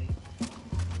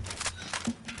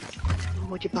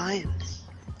 What you buying?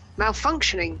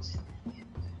 Malfunctioning.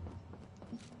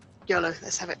 YOLO,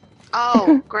 let's have it.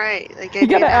 Oh, great. They gave You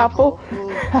me got an an apple.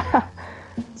 Ooh,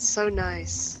 so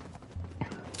nice.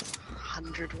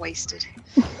 100 wasted.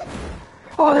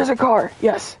 Oh, there's a car.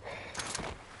 Yes.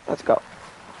 Let's go.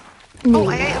 Oh,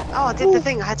 I did the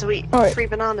thing. I had to eat Alright. 3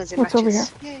 bananas in What's over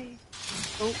batches. Yay.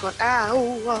 Oh god. I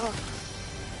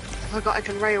forgot I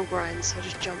can rail grind, so I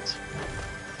just jumped.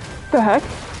 The heck?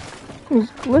 He's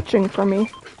glitching for me.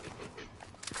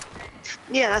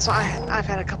 Yeah, that's what I've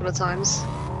had a couple of times.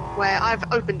 Where I've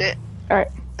opened it,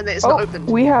 Alright. and then it's not opened.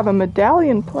 We have a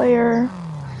medallion player.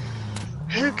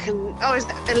 Who can... Oh, is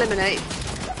that eliminate?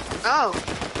 Oh.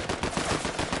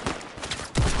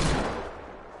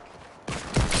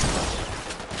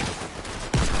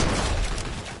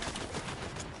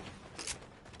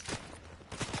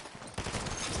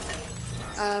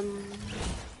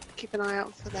 Keep an eye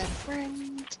out for their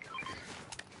friend.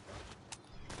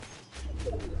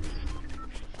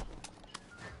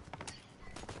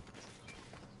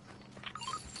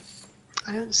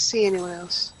 I don't see anyone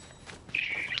else.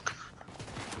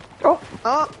 Oh,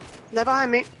 they're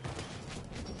behind me.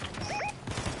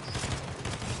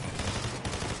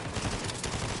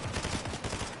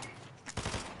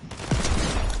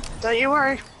 Don't you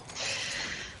worry.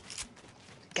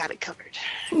 Got it covered.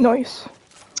 Nice.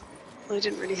 Well, I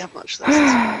didn't really have much left.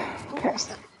 Okay. What's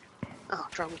that? Oh,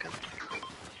 drum gun.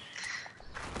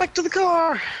 Back to the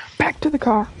car! Back to the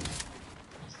car.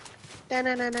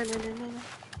 Da-na-na-na-na-na-na.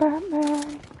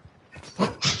 Batman.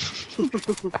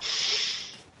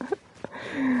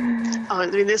 Oh, I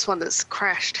mean this one that's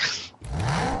crashed.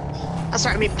 Oh,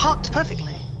 sorry, I mean parked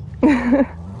perfectly.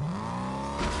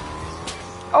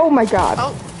 Oh my god.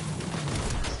 Oh.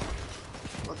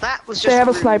 Well, that was just They have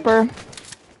a rude. sniper.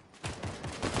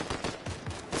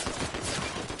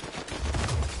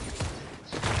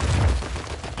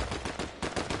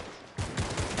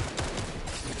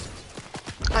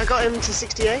 I got him to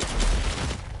 68.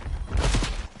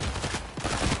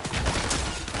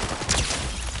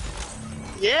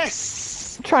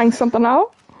 Yes! Trying something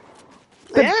out?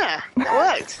 Yeah, it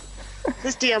worked.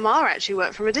 This DMR actually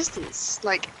worked from a distance.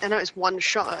 Like, I know it's one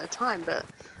shot at a time, but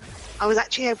I was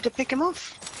actually able to pick him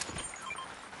off.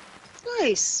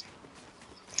 Nice.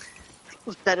 It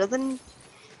was better than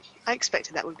I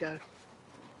expected that would go.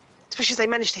 Especially as they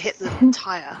managed to hit the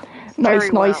tire. Nice, Very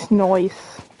nice, well.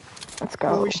 nice. Let's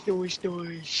go. Nice, nice,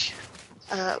 nice.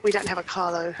 We don't have a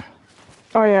car though.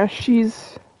 Oh yeah,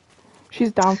 she's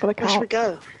down for the Where should we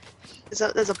count. go?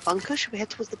 There's a bunker? Should we head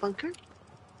towards the bunker?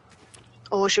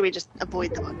 Or should we just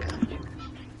avoid the bunker?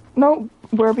 No,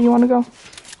 wherever you want to go.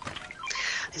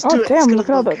 Let's Oh do it. Let's damn, go to look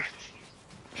the at all the bunker.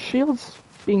 shields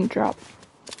being dropped.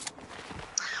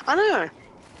 I know.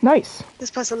 Nice.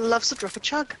 This person loves to drop a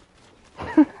chug.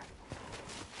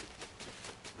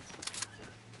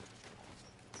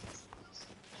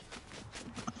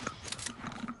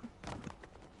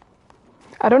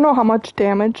 I don't know how much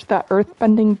damage that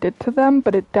earthbending did to them,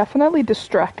 but it definitely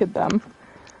distracted them.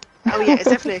 Oh yeah, it's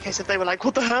definitely a case of they were like,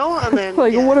 what the hell? And then,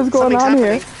 Like, yeah, what is going something's on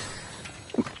here?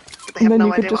 happening. But they And have then no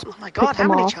you could idea just what, oh my god, pick how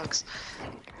them many off. chugs?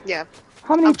 Yeah.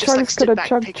 How many I've just, like, chugs could stood a back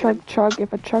chug picking chug them. chug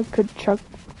if a chug could chug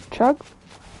chug?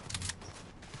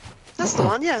 That's the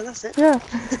one, yeah, that's it. Yeah.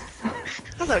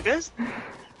 That's how it goes.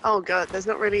 Oh god, there's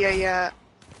not really a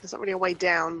way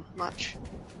down much.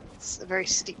 It's a very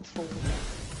steep fall.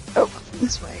 Oh. From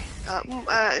this way.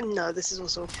 No, this is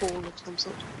also a fall of some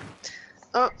sort.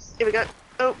 Oh, here we go.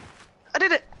 Oh, I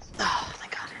did it! Oh,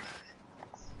 thank god.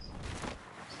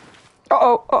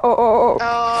 Uh-oh, uh-oh,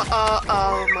 uh-oh.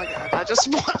 Oh my god, I just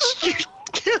watched you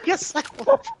kill yourself.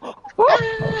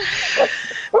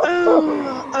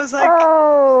 Oh, I was like,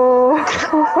 Oh.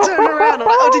 turn around, I'm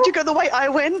like, oh, did you go the way I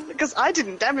went? Because I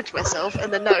didn't damage myself,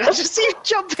 and then no, I just see you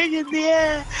jumping in the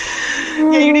air.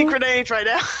 Yeah, you need grenades right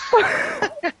now.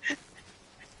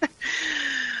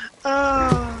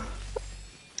 Oh,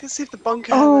 let's see if the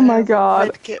bunker has Oh my has a god.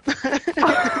 med kit.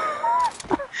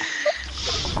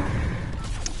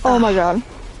 Oh my god.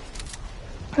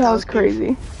 That was beautiful.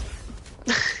 crazy.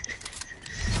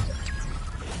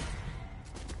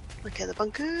 Okay, the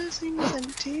bunker seems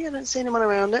empty. I don't see anyone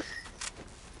around it.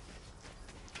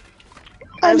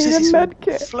 I also need a see some med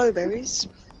kit. Flowberries.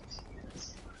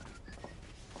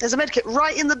 There's a med kit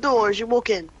right in the door as you walk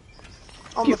in.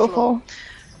 On the floor. Beautiful.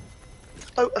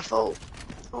 Beautiful.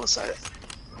 Also,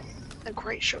 a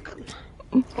great shotgun.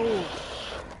 Oh.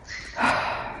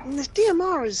 And this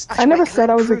DMR is. I never Actually, said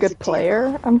I was a improve good the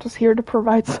player. I'm just here to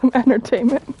provide some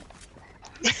entertainment. DMR.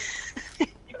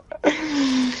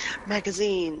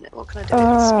 Magazine. What can I do?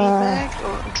 Speed mag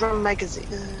or drum magazine?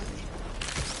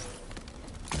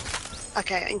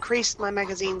 Okay, I increased my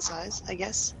magazine size, I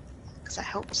guess, because that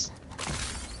helps.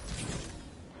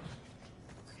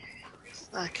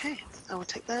 Okay, I will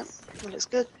take that. That looks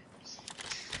good.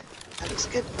 That looks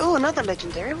good. Oh, another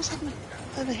legendary. What's happening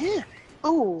over here?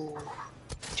 Oh,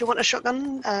 do you want a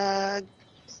shotgun?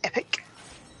 Epic.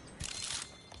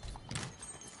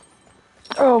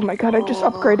 Oh my god, I just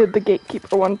upgraded the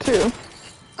gatekeeper one too.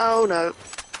 Oh no.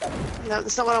 No,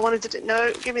 that's not what I wanted to do.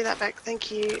 No, give me that back. Thank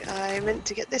you. I meant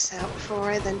to get this out before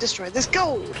I then destroy this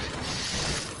gold.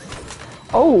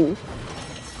 Oh.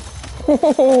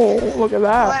 Look at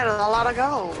that. That is a lot of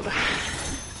gold.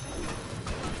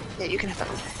 Yeah, you can have that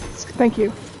one. It's good. Thank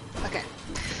you. Okay.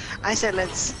 I said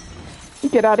let's...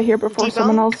 Get out of here before Debunk.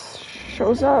 someone else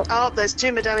shows up. Oh, there's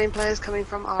two medallion players coming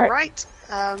from our right.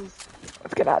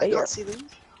 Let's get out I of here. can't see them.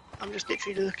 I'm just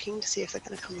literally looking to see if they're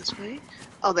going to come this way.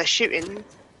 Oh, they're shooting.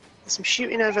 There's some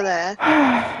shooting over there.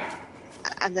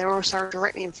 And they're also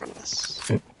directly in front of us.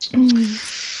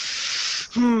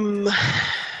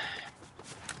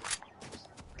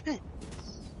 Okay.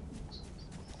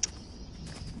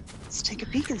 Let's take a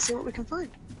peek and see what we can find.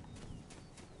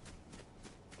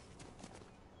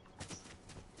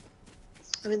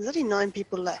 I mean, there's only 9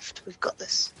 people left. We've got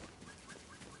this.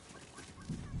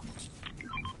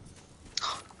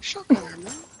 Shotgun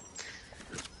ammo.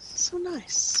 So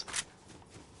nice.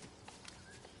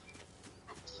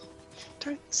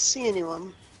 Don't see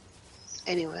anyone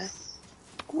anywhere.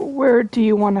 Where do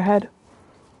you want to head?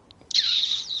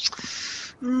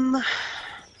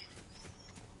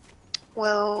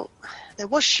 Well, there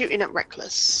was shooting at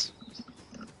Reckless.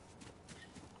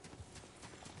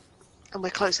 And we're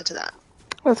closer to that.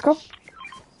 Let's go.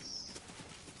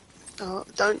 Oh,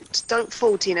 don't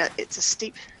fall, Tina. It's a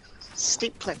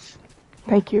steep cliff.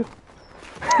 Thank you.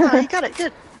 Oh, you got it.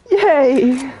 Good.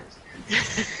 Yay!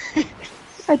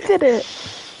 I did it.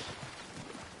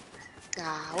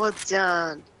 Ah, well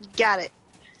done. You got it.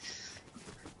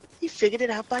 You figured it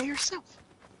out by yourself.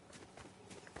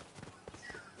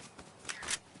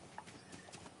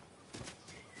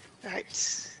 Alright,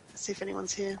 let's see if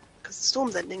anyone's here. Because the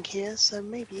storm's ending here, so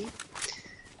maybe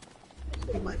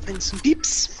we might find some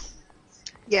peeps.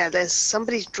 Yeah, there's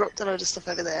somebody's dropped a load of stuff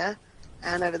over there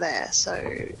and over there, so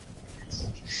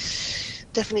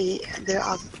definitely there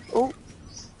are. Oh,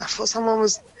 I thought someone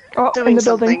was doing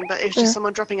something, but it was just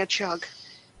someone dropping a chug.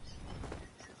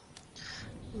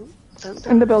 Oh, don't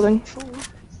in the building. fall.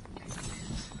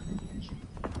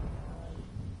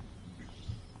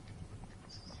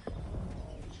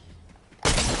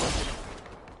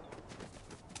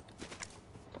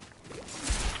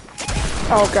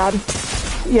 Oh god.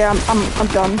 Yeah, I'm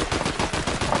done.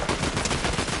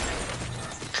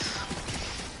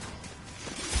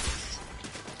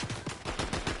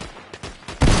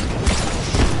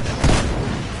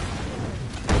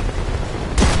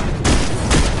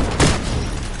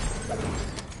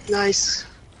 Nice.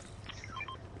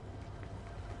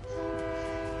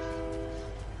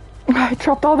 I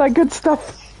dropped all that good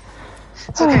stuff.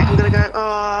 It's okay, I'm gonna go.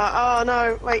 Oh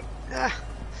no, wait.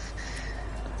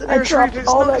 The I nearest dropped reboot's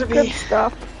all not that gonna good be.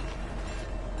 stuff.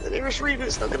 The nearest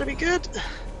reboot's not gonna be good.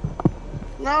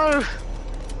 No!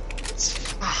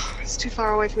 It's too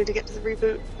far away for me to get to the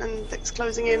reboot, and it's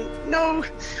closing in. No!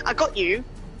 I got you,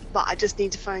 but I just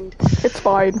need to find. It's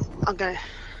fine. I'll go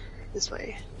this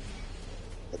way.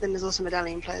 But then there's also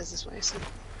medallion players this way, so.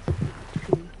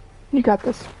 You got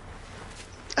this.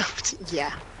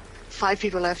 Yeah. 5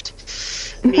 people left.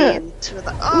 Me and 2 of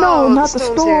the. Oh, No, not the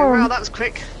storm's storm. Here. Wow, that was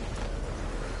quick.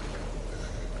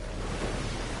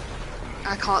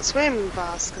 I can't swim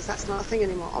fast because that's not a thing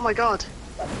anymore. Oh my god.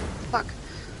 Fuck.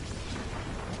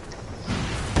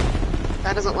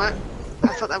 That doesn't work. I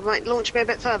thought that might launch me a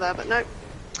bit further, but no.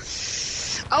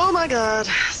 Oh my god.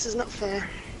 This is not fair.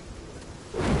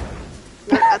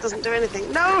 No, that doesn't do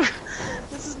anything. No!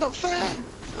 This is not fair.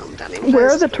 Oh, medallion Where are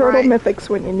players the to turtle right. mythics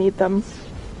when you need them?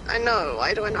 I know.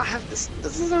 Why do I not have this?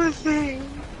 This is not a thing.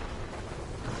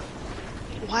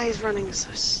 Why is running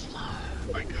so slow?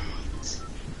 Oh my god.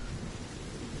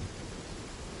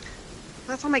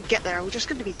 By the time I get there, I'm just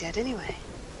going to be dead anyway.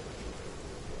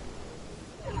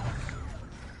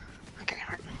 Okay,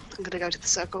 right. I'm going to go to the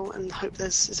circle and hope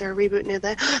there's... Is there a reboot near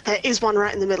there? There is one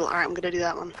right in the middle. Alright, I'm going to do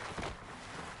that one.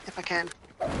 If I can.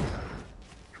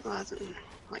 Well, I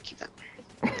might keep that.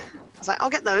 I was like, I'll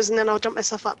get those and then I'll jump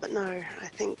myself up, but no. I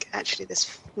think actually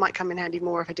this might come in handy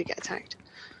more if I do get attacked.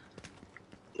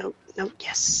 Nope, nope,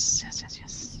 yes. Yes, yes,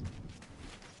 yes.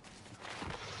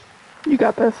 You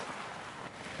got this.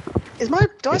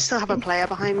 Do I still have a player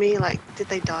behind me? Like, did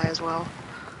they die as well?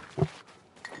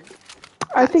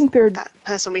 I think they're That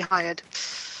person we hired.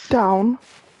 down.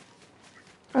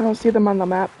 I don't see them on the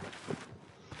map.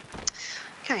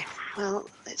 Okay, well,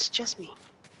 it's just me.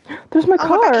 There's my Oh,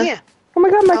 car. we're back here. Oh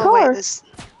my god, my Oh, car. wait,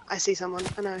 I see someone.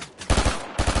 I know.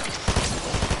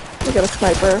 We got a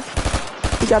sniper.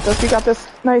 You got this, you got this.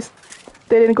 Nice.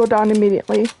 They didn't go down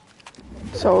immediately.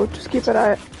 So just keep it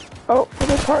at. Oh, for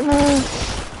the partner.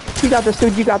 You got this,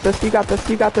 dude. You got this. You got this.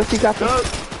 You got this. You got this.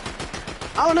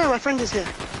 Oh no, my friend is here.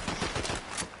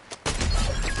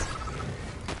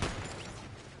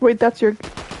 Wait, that's your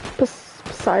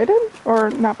Poseidon?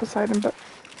 Or not Poseidon, but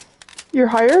your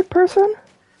hired person?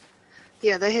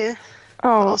 Yeah, they're here.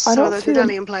 Oh, Also, I don't those see them.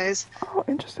 medallion players. Oh,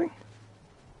 interesting.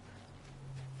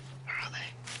 Where are they?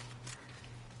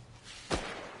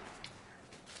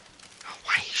 Oh,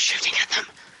 why are you shooting at them?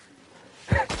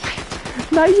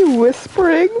 Not you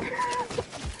whispering.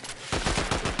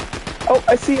 Oh,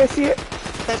 I see it.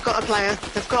 They've got a player.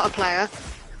 They've got a player.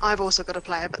 I've also got a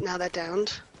player, but now they're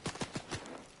downed.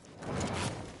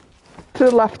 To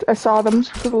the left, I saw them.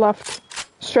 To the left.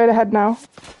 Straight ahead now.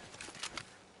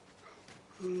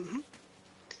 Mm-hmm.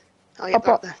 Oh, yeah, Up,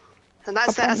 they're up. up there. And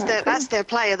that's their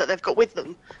player that they've got with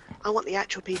them. I want the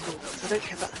actual people. I don't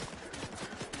care about.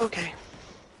 Okay.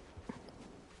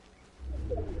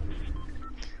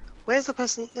 Where's the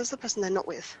person? There's the person they're not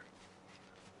with.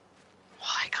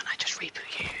 Why can't I just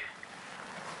reboot you?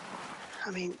 I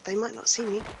mean, they might not see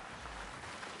me.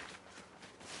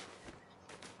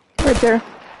 Right there.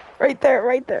 Right there,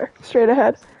 right there. Straight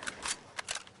ahead.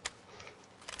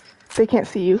 They can't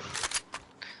see you.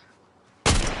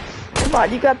 Come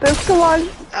on, you got this. Come on.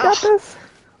 You got this.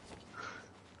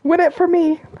 Win it for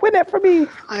me. Win it for me.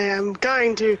 I am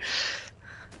going to.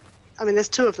 I mean, there's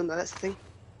two of them though, that's the thing.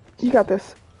 You got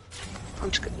this. I'm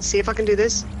just gonna see if I can do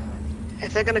this.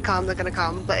 If they're gonna come, they're gonna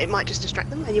come, but it might just distract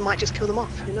them and you might just kill them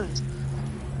off, who knows.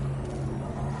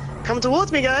 Come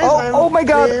towards me, guys! Oh my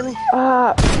god! Really...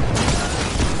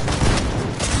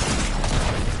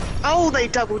 Oh, they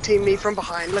double teamed me from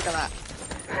behind, look at that.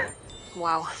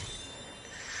 Wow.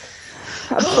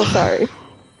 I'm so sorry.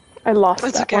 I lost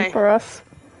It's that okay. one for us.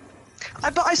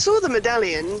 But I saw the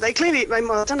medallion. They clearly,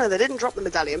 well, I don't know, they didn't drop the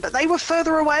medallion, but they were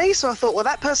further away, so I thought, well,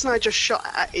 that person I just shot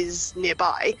at is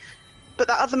nearby. But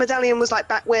that other medallion was like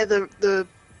back where where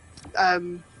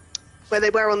they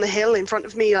were on the hill in front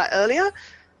of me like earlier.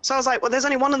 So I was like, well, there's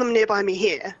only one of them nearby me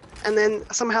here, and then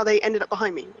somehow they ended up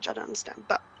behind me, which I don't understand,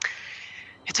 but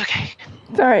it's okay.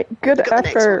 It's alright. Good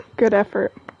effort. Good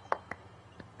effort.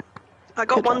 I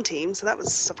got Good one job. team, so that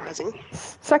was surprising.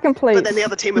 Second place. But then the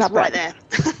other team was Not right bad.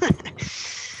 there.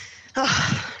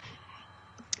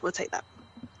 We'll take that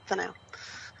for now.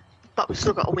 But we've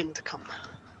still got a win to come.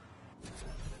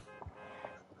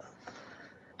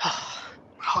 My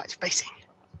heart is racing.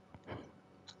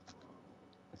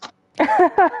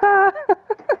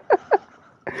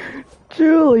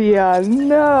 Julia,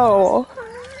 no.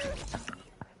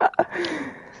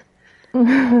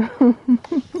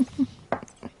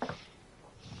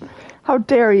 How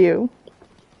dare you?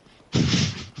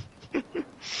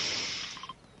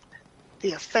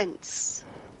 The offence.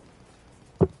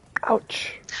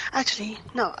 Ouch. Actually,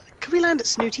 no. Can we land at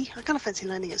Snooty? I kind of fancy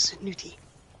landing at Snooty.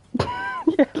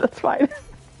 Yeah, that's fine.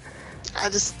 I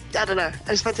don't know. I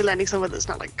just fancy landing somewhere that's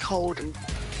not like cold and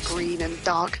green and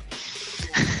dark.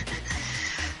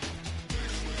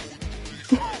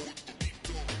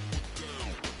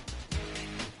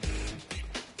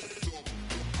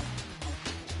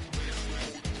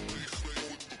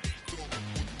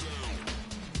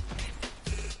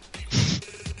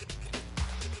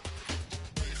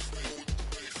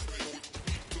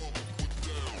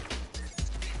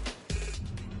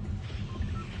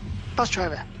 Bus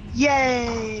driver.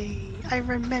 Yay! I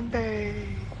remember.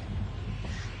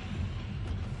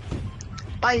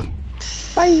 Bye.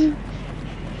 Bye.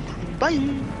 Bye.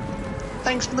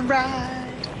 Thanks for the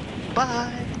ride.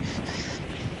 Bye.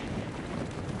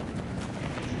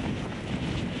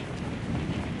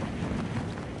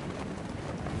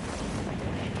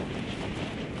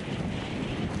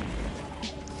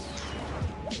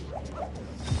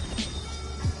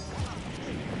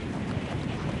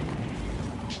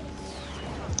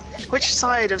 Which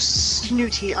side of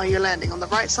Snooty are you landing? On the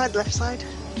right side, left side?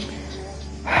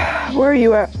 Where are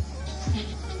you at?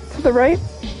 To the right?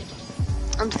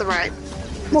 I'm to the right.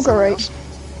 We'll go right.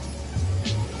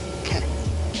 Okay.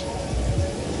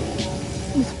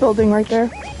 This building right there.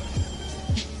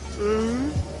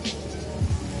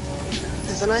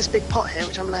 There's a nice big pot here,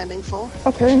 which I'm landing for.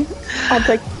 Okay. I'll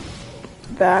take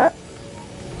that.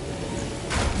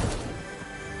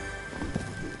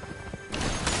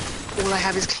 All I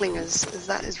have is clingers.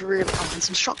 That is really... Oh, and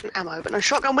some shotgun ammo, but no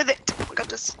shotgun with it. Oh my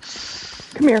goodness.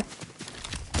 Come here.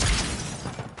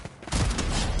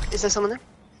 Is there someone there?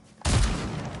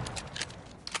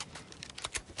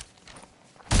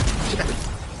 You got them.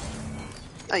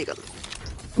 Oh, you got them.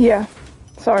 Yeah.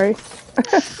 Sorry.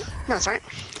 No, it's alright.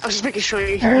 I was just making sure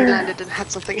you landed and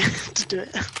had something to do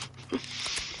it.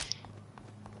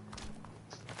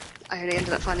 I only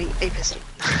ended up finding a pistol.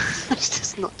 Which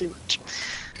does not do much.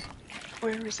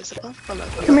 Where is this above? Oh, look.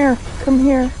 Come here. Come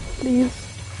here, please.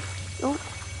 Oh.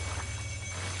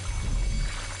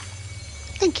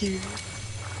 Thank you.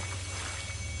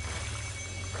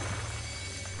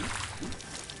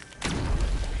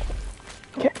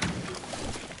 Okay.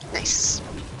 Nice.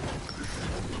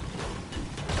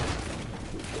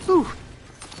 Ooh.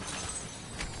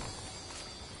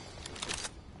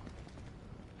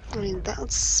 I mean,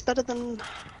 that's better than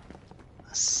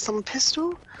some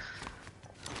pistol.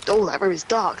 Oh, that room is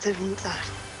dark.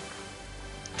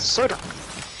 So dark.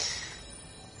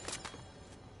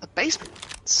 The basement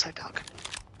is so dark.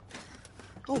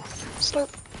 Oh, slurp.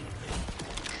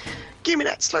 Give me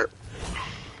that slurp.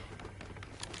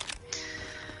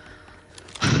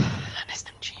 An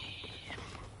SMG.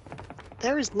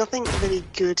 There is nothing really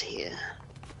good here.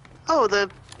 Oh,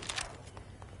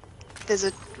 there's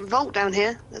a vault down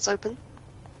here that's open,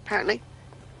 apparently.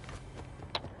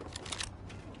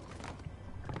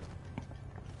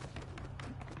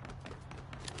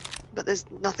 But there's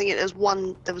nothing in it.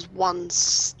 There was one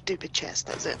stupid chest,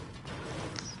 that's it.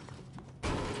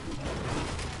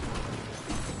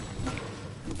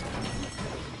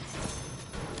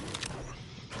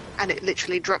 And it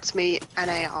literally dropped me an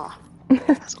AR.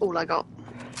 That's all I got.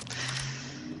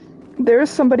 There is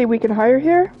somebody we can hire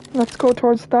here. Let's go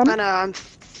towards them. I know, I'm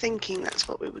thinking that's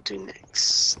what we would do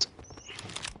next.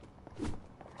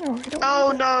 Oh, I don't Oh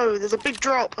want no, there's a big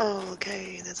drop. Oh,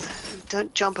 okay.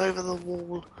 Don't jump over the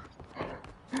wall.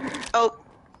 Oh,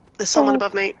 there's someone Oh.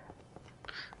 above me.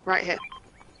 Right here.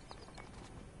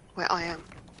 Where I am.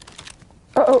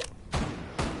 Uh-oh.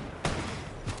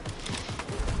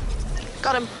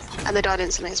 Got him. And they died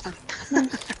instantly, it's fine.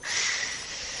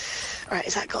 Alright,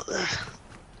 has that got the...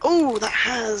 Oh, that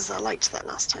has. I liked that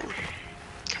last time.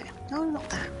 Okay. No, not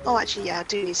that. Oh, actually, yeah, I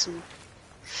do need some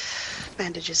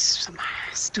bandages for some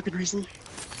stupid reason.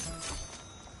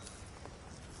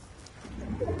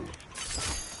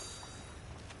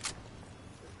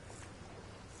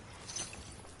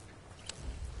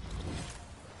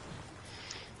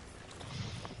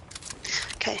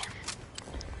 Okay.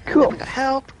 And Cool. then we got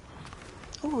help.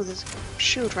 Oh, there's a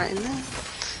shield right in there.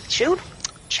 Shield?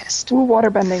 Chest. Ooh, water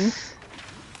bending.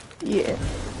 Yeah.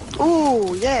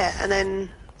 Oh, yeah. And then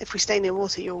if we stay near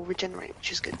water, you'll regenerate,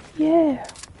 which is good. Yeah.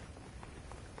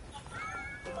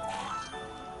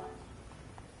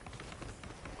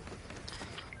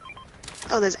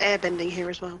 Oh, there's air bending here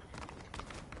as well.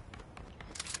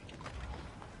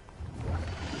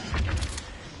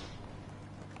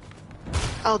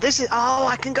 Oh, this is... Oh,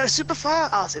 I can go super far.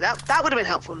 Oh, see, that would have been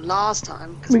helpful last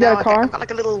time. Because We now got a car? I've got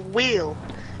like a little wheel.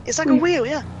 It's like a wheel,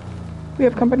 yeah. We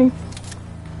have company.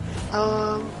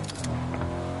 I'd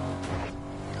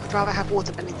rather have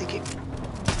water bending, thank you.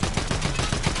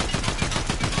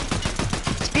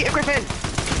 It's Peter Griffin!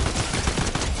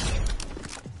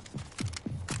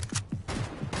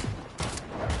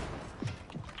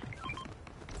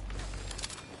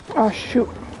 Oh, shoot.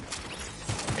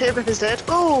 Peter Griffin's dead.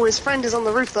 Oh, his friend is on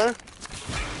the roof, though.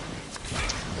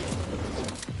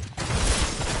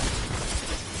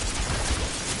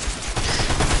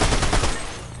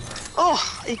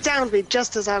 Oh, he downed me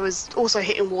just as I was also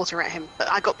hitting water at him. But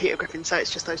I got Peter Griffin, so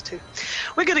it's just those two.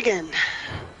 We're good again.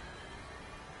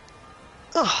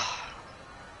 Oh.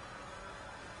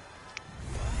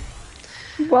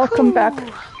 Welcome back.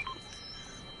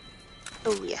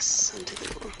 Oh, yes, I'm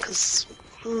taking it because...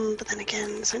 but then again,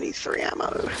 it's only 3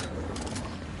 ammo.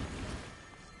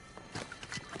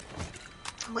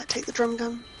 I might take the drum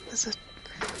gun. There's a...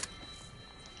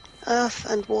 Earth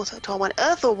and water. Do I want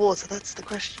earth or water? That's the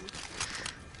question.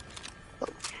 Oh.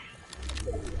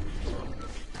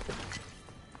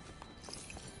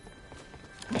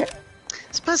 Okay.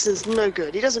 This person's no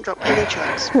good. He doesn't drop any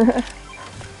chunks.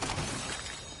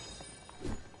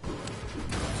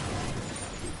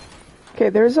 Okay,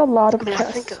 there's a lot of I mean, I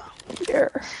chests think...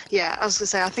 here. Yeah, I was gonna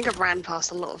say, I think I've ran past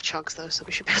a lot of chugs though, so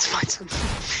we should be able to find some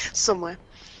somewhere.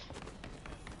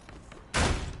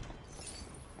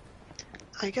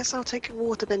 I guess I'll take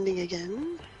water bending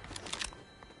again.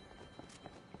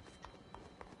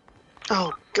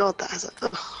 Oh god, that has a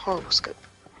horrible scope.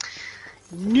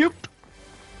 Nope.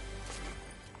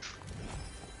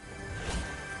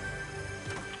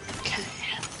 Okay.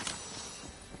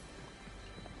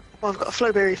 Well, I've got a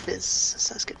flowberry fizz,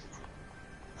 so that's good.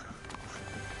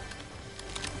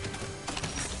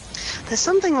 There's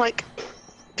something like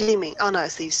gleaming. Oh no,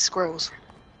 it's these squirrels.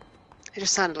 It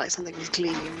just sounded like something was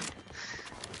gleaming.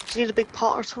 Do you need a big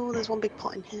pot at all? There's one big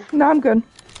pot in here. No, I'm good.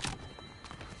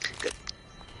 Good.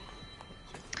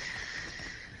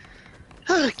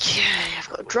 Okay, I've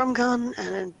got a drum gun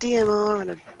and a DMR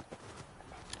and a...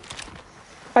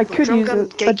 I could drum use gun, a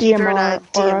gatekeeper, DMR and a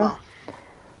DMR.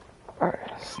 or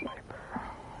a sniper.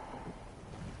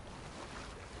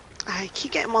 I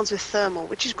keep getting ones with thermal,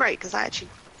 which is great because I actually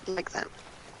like that.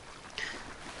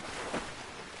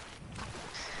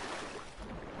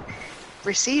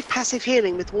 Receive passive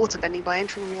healing with water bending by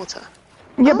entering water.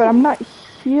 Yeah, but Oh. I'm not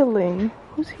healing.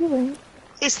 Who's healing?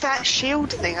 It's that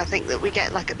shield thing, I think, that we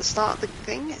get like at the start of the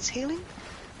thing. It's healing.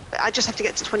 But I just have to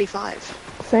get to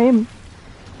 25. Same.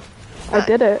 I But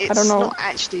did it. I don't know. It's not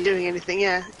actually doing anything,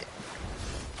 yeah.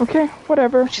 Okay,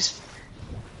 whatever. Which is...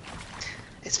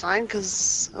 It's fine,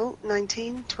 because... Oh,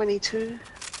 19, 22...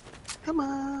 Come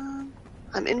on!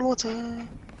 I'm in water!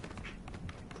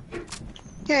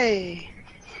 Yay!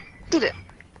 Did it!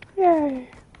 Yay.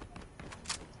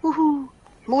 Woohoo!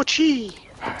 More chi!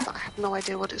 But I have no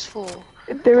idea what it's for.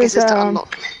 There I is guess it's to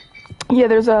unlock. yeah,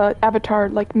 there's a avatar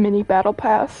like mini battle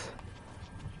pass.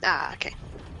 Ah, okay.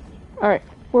 All right,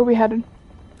 where are we headed?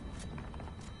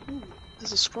 Ooh,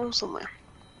 there's a scroll somewhere.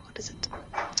 What is it?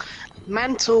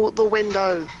 Mantle the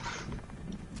window!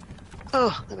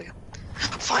 Oh, there we go.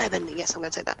 Firebending, yes, I'm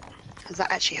going to take that. Because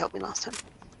that actually helped me last time.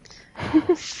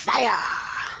 Fire!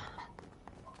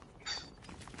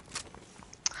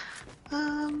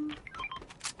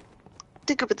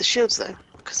 Did good with the shields though,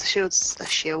 because the shield's a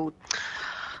shield.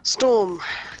 Storm.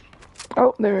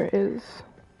 Oh, there is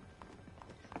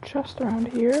chest around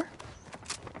here.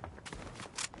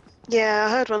 Yeah,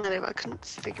 I heard one earlier, but I couldn't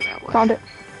figure out where. Found it.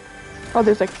 Oh,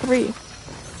 there's like 3.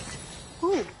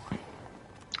 Ooh.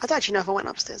 I don't actually know if I went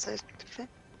upstairs though, to be fair.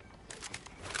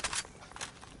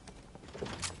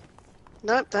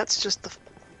 Nope, that's just the...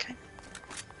 Okay.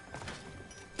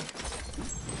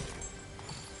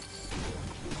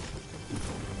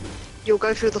 You'll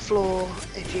go through the floor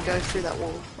if you go through that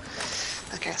wall.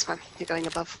 Okay, that's fine. You're going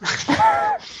above.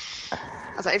 I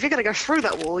was like, if you're going to go through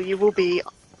that wall, you will be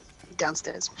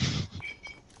downstairs.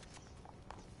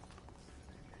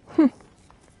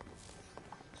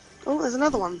 Oh, there's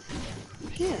another one.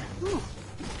 Here. Ooh.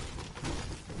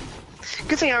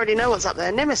 Good thing I already know what's up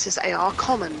there. Nemesis AR,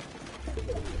 common.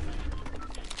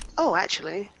 Oh,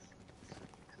 actually.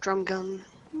 Drum gun.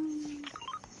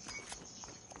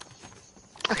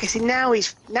 Okay, see now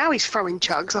he's throwing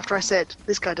chugs after I said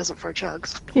this guy doesn't throw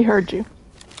chugs. He heard you.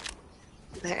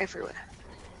 They're everywhere.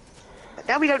 But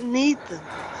now we don't need them.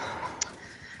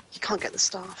 You can't get the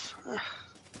staff. Ugh.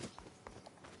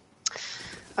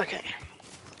 Okay.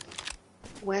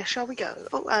 Where shall we go?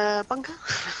 Oh, bunker?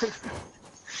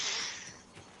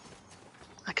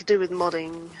 I could do with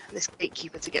modding this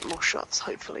gatekeeper to get more shots,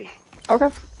 hopefully. Okay.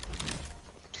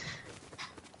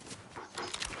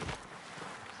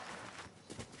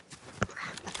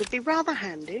 That would be rather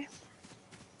handy.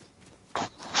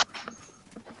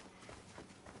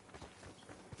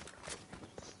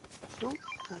 Oh,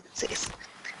 it's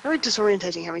very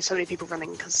disorientating having so many people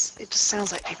running because it just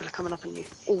sounds like people are coming up on you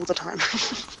all the time.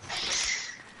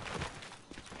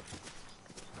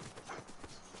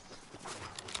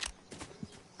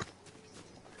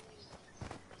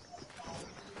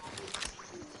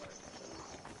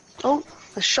 Oh,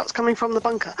 there's shots coming from the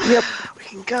bunker. Yep. We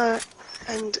can go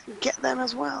and get them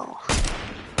as well.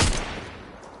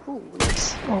 Ooh,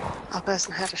 nice. Oh. Our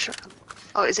person had a shotgun.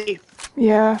 Oh, is it you?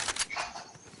 Yeah.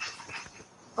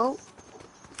 Oh,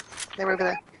 they're over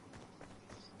there.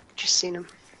 Just seen them.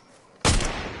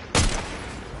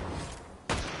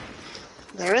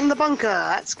 They're in the bunker.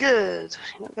 That's good.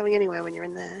 You're not going anywhere when you're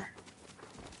in there.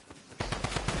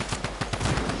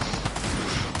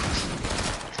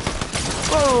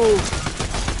 Whoa!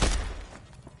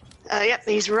 Yep,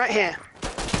 he's right here.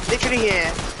 Literally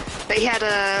here. But he had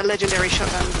a legendary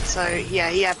shotgun, so yeah,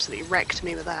 he absolutely wrecked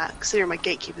me with that, considering my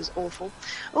gatekeeper's awful.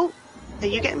 Oh, are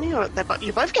you getting me? Or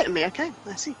you're both getting me, okay,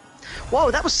 I see.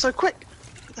 Whoa, that was so quick!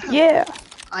 What the hell? Yeah.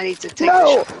 I need to take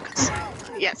the shotgun, 'cause,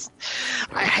 yes.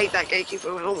 I hate that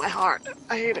gatekeeper with all my heart.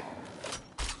 I hate it.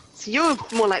 So you're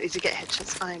more likely to get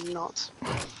headshots, I'm not.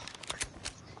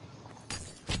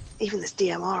 Even this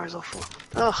DMR is awful.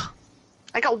 Ugh.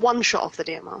 I got one shot off the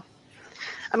DMR.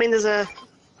 I mean, there's a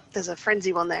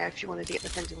frenzy one there if you wanted to get the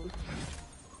frenzy one.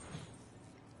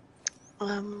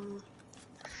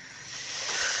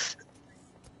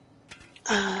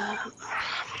 I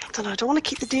don't know. Do I want to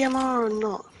keep the DMR or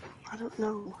not? I don't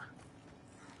know.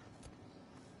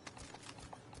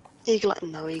 Eagle Eye?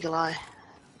 No, Eagle Eye.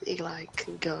 Eagle Eye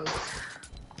can go.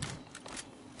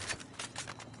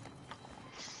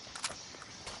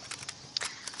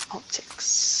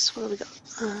 Optics. What have we got?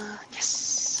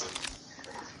 Yes.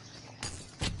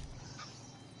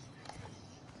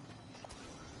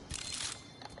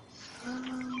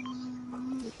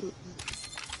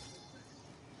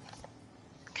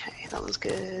 Okay, that one's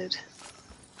good.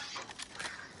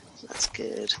 That's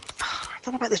good. I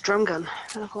don't know about this drum gun.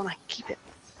 I don't know if I want to keep it.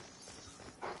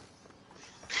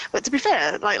 But to be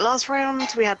fair, like last round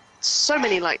we had so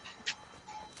many like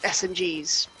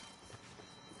SMGs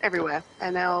everywhere,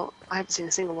 and now I haven't seen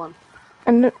a single one.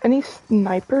 And any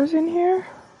snipers in here?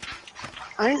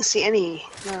 I didn't see any.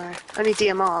 No, only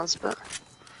DMRs. But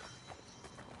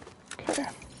Okay.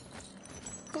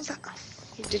 what was that?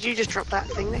 Did you just drop that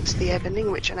thing next to the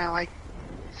airbending? Which now I.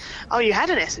 Oh, you had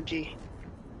an SMG.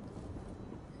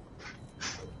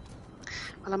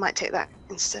 Well, I might take that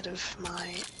instead of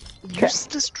my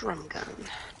useless drum gun.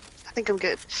 I think I'm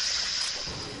good.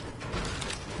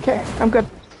 Okay, I'm good.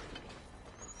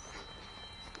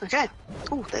 Okay.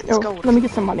 Oh, there's Oh, gold. let me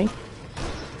get some money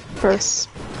first.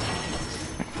 Yes.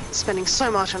 Spending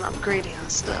so much on upgrading our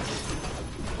stuff.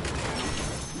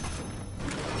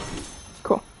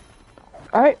 Cool.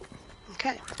 Alright,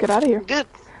 Okay. let's get out of here. Good.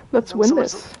 Let's win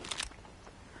this.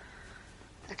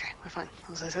 Okay, we're fine.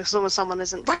 I was like, as long as someone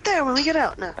isn't right there when we get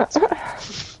out. No.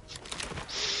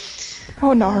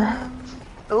 Oh no.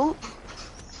 Oh.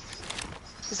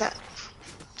 Is that?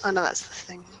 Oh no, that's the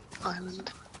thing.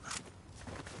 Island.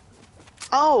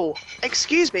 Oh,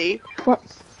 excuse me. What?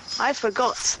 I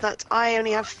forgot that I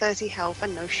only have 30 health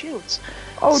and no shields.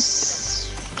 Oh,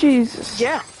 Jesus.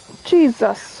 Yeah.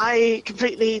 Jesus. I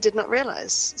completely did not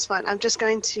realise. It's fine. I'm just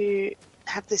going to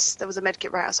have this. There was a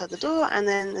medkit right outside the door, and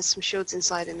then there's some shields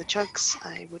inside in the chugs.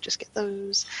 I will just get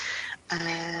those.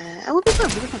 And we'll be fine.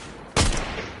 We'll be fine.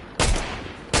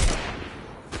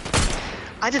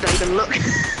 I didn't even look.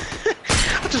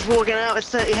 I'm just walking out with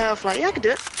 30 health, like, yeah, I can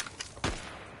do it.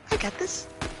 I got this.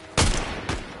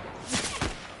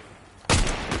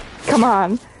 Come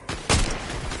on.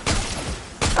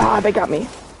 Ah, they got me.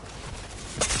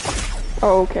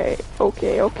 Okay.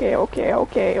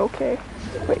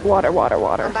 Wait, water.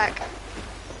 I'm back.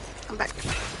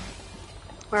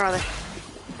 Where are they?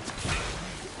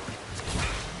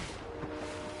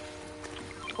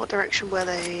 What direction were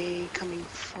they coming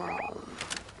from?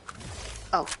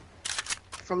 Oh.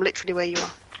 From literally where you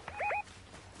are.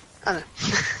 Oh no.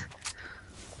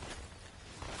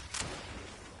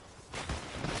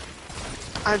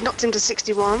 I've knocked him to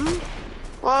 61.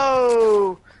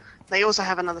 Whoa! They also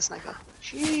have another sniper.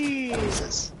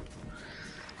 Jesus.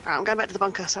 Alright, I'm going back to the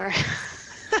bunker, sorry.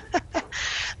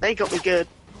 They got me good.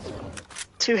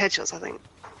 2 headshots, I think.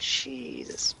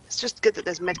 Jesus. It's just good that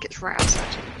there's medkits right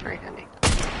outside. Very handy.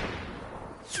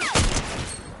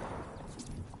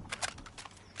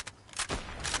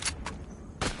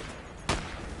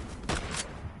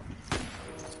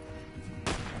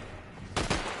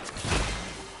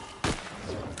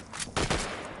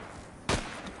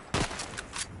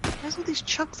 Where's all these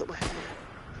chugs that were here?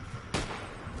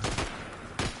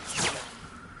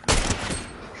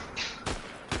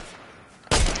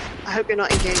 I hope you're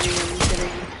not engaging in getting...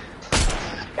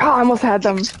 Oh, I almost had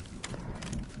them.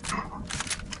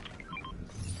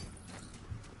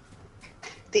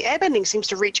 The airbending seems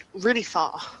to reach really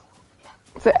far.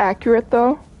 Is it accurate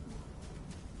though?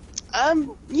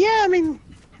 Yeah, I mean,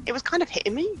 it was kind of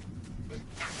hitting me.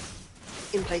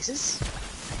 In places.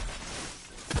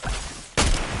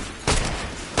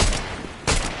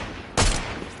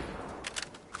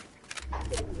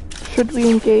 Should we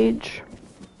engage?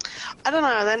 I don't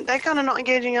know, they're kind of not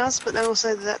engaging us, but then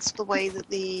also that's the way that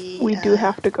the... We do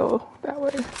have to go that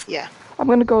way. Yeah. I'm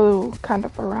gonna go kind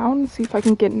of around, see if I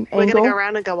can get an angle. We're gonna go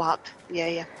around and go up.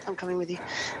 Yeah, I'm coming with you.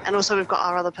 And also we've got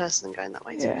our other person going that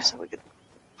way too, so we're good.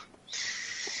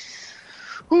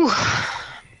 Ooh.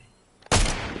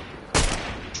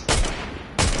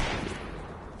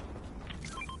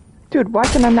 Dude, why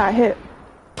can I not hit?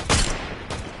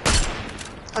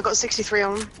 I got 63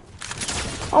 on.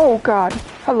 Oh god,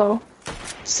 hello.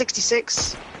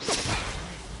 66.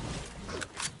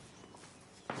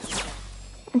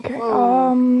 Okay,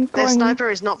 Their sniper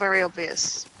is not very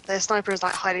obvious. Their sniper is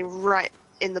like hiding right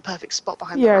in the perfect spot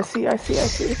behind the rock. I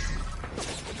see.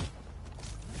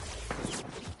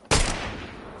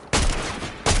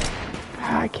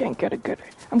 I can't get a good...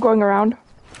 I'm going around.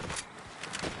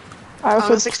 I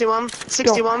also 61.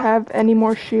 don't have any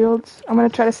more shields. I'm gonna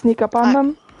try to sneak up on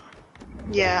them.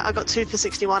 Yeah, I got 2 for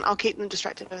 61. I'll keep them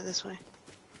distracted over this way.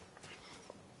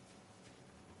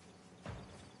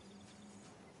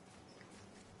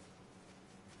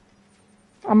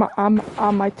 I'm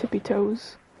on my tippy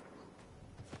toes.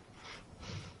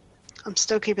 I'm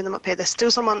still keeping them up here. There's still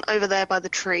someone over there by the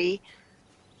tree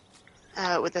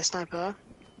with their sniper.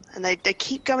 And they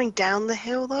keep going down the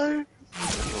hill though.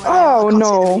 Oh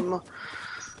no.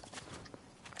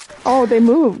 Oh, they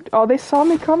moved. Oh, they saw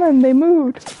me coming. They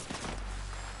moved.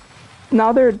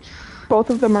 Now both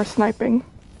of them are sniping.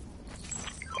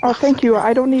 Oh, thank you.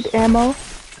 I don't need ammo.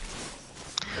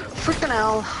 Freaking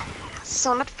hell.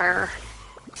 So not fair.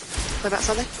 What about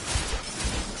something?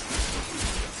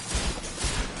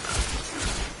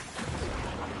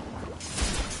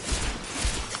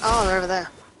 Oh, they're over there.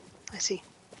 I see.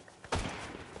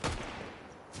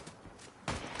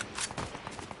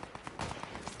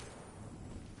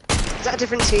 Is that a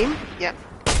different team? Yep.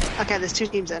 Okay, there's 2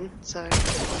 teams then, so...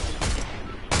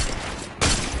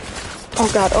 Oh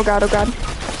god.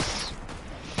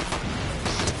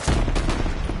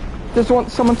 There's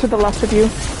someone to the left of you.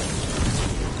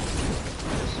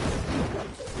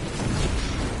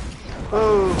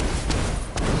 Oh.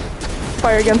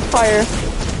 Fire against fire.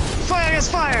 Fire against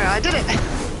fire! I did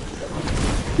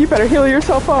it! You better heal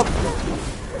yourself up.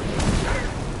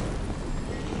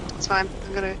 It's fine.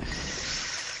 I'm gonna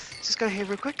just go here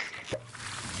real quick.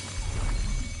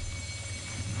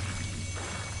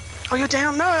 Oh, you're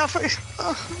down? No, I thought...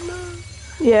 Oh,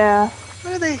 no. Yeah.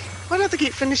 Why do they have to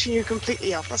keep finishing you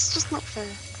completely off? That's just not fair.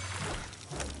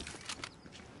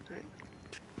 Right.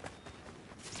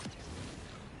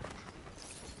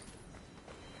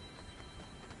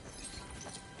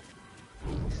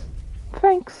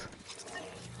 Thanks.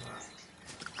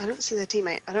 I don't see their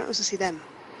teammate. I don't also see them.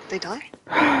 They die?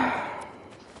 What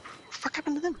the fuck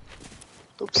happened to them?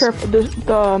 Careful,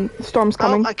 the storm's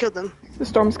coming. Oh, I killed them. The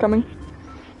storm's coming.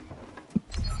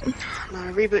 No,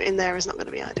 rebooting there is not going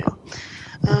to be ideal.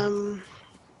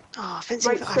 Fencing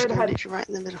Right for straight Ashton, ahead. literally right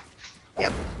in the middle.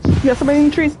 Yep. Yeah, somebody in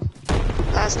the trees.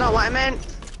 That's not what I meant.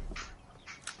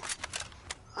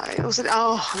 I also.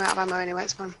 Oh, I'm out of ammo anyway,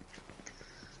 it's fine.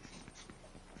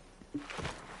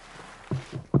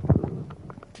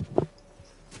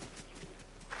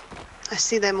 I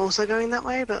see them also going that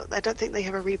way, but I don't think they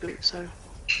have a reboot, so.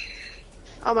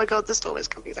 Oh my god, the storm is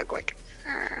coming so quick.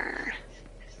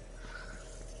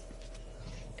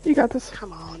 You got this.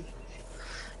 Come on.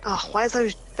 Oh, where's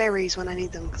those berries when I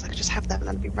need them? Because I could just have them and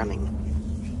I'd be running.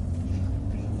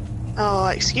 Oh,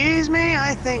 excuse me?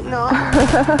 I think not.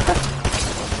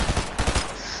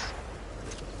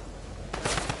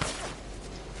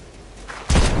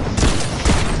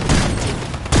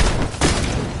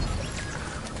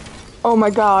 Oh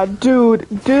my god, dude.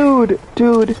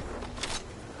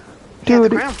 Get the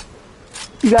ground.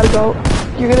 You gotta go.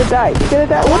 You're gonna die. You're gonna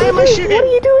die. Why am I shooting? What are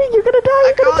you doing? You're gonna die.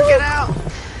 I can't get out.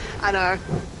 I know.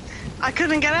 I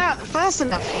couldn't get out fast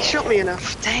enough. He shot me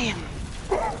enough. Damn.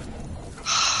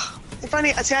 If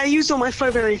only. See, I used all my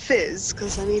Flowberry Fizz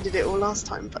because I needed it all last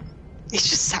time, but he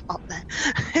just sat up there.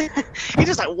 He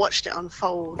just like watched it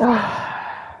unfold.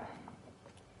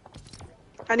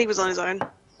 And he was on his own.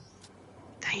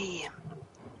 Damn.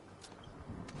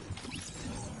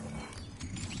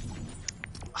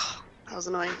 Oh, that was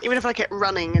annoying. Even if I kept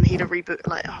running and he'd have rebooted,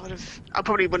 like I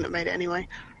probably wouldn't have made it anyway.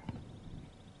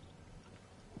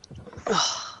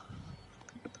 Oh.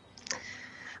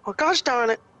 Well, gosh darn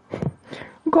it.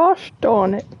 Gosh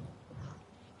darn it.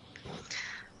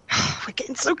 We're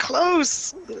getting so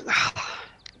close.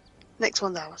 Next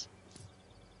one's ours.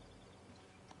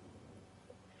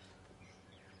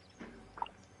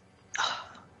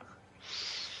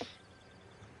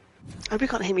 I hope you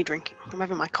can't hear me drinking. I'm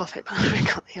having my coffee, but I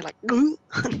can't hear like.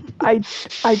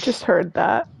 I just heard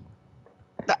that.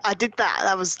 I did that.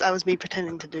 That was me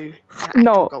pretending to do.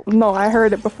 No, gulp. no, I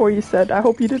heard it before you said. I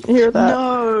hope you didn't hear that.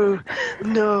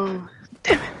 No.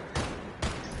 Damn it.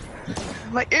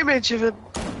 My image of a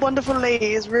wonderful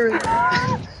lady is ruined.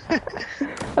 I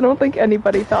don't think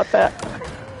anybody thought that.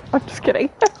 I'm just kidding.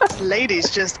 Lady's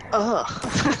just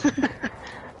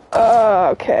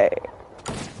Okay.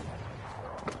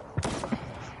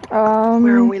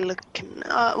 Where are we looking?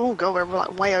 Oh god, we're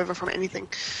like way over from anything.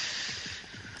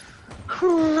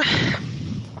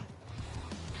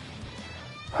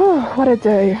 What a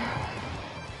day.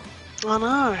 I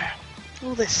know.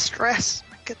 All this stress.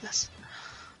 My goodness.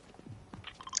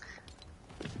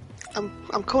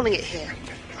 I'm calling it here.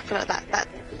 I feel like that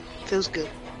feels good.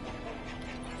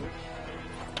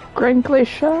 Grand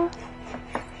Glacier?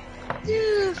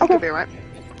 Yeah, I could be right.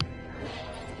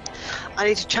 I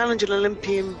need to challenge an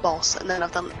Olympian boss, and then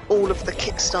I've done all of the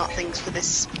kickstart things for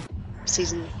this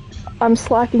season. I'm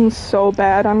slacking so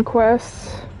bad on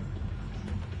quests.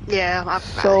 Yeah,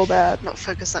 So bad. Not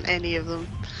focused on any of them.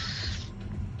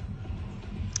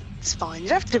 It's fine. You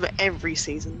don't have to do it every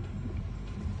season.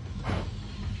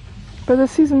 But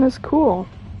this season is cool.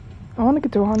 I want to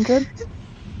get to 100.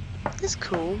 It's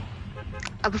cool.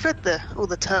 I preferred all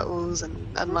the turtles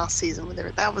and last season with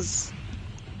it. That was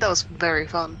very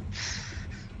fun.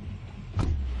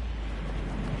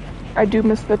 I do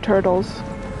miss the turtles.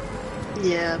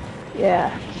 Yeah.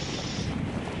 Yeah.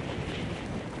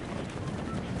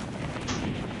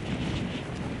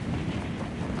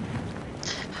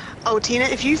 Oh, Tina,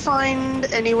 if you find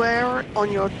anywhere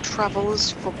on your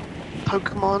travels for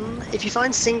Pokemon, if you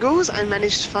find singles and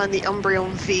manage to find the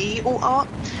Umbreon V or art,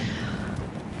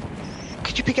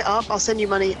 could you pick it up? I'll send you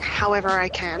money however I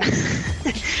can.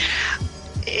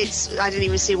 I didn't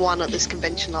even see one at this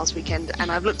convention last weekend,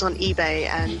 and I've looked on eBay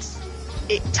and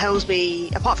it tells me,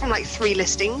 apart from like 3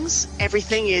 listings,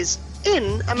 everything is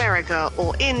in America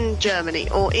or in Germany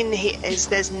or in here.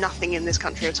 There's nothing in this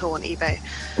country at all on eBay.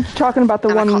 You're talking about the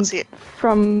And I one can't see it.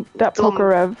 from that The one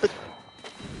Pokerev.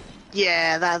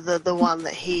 Yeah, the one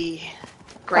that he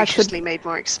graciously made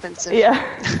more expensive. Yeah.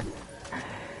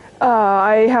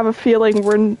 I have a feeling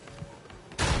we're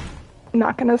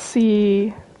not gonna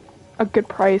see a good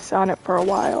price on it for a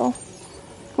while.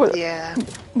 Yeah.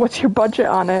 What's your budget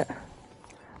on it?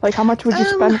 Like, how much would you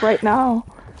spend right now?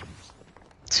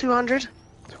 200.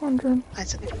 200. I'd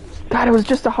say. God, it was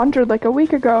just 100 like a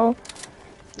week ago.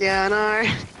 Yeah, I know.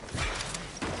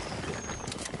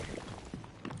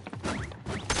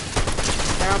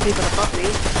 There are people above me.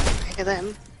 I hear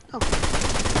them. Oh.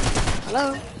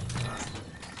 Hello.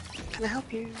 Can I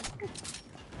help you?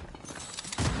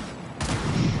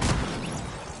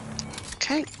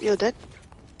 Okay, you're dead.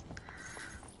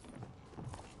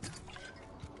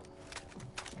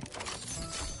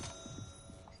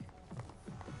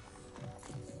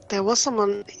 There was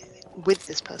someone with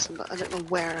this person, but I don't know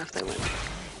where if they went.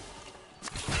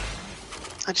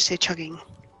 I just hear chugging.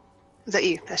 Is that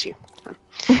you? That's you. Oh.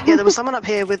 Yeah, there was someone up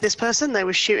here with this person. They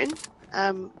were shooting.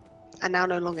 I now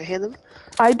no longer hear them.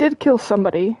 I did kill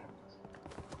somebody.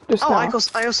 Just Oh, now.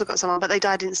 I also got someone, but they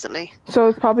died instantly. So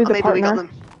it's probably Or the maybe partner we got them.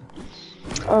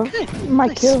 of Okay, my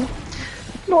nice. kill.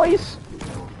 Noise.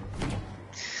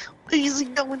 Easy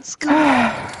going,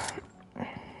 Scott.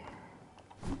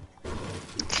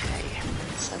 Okay,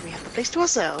 so we have the place to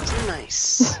ourselves.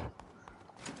 Nice.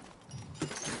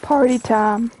 Party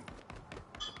time.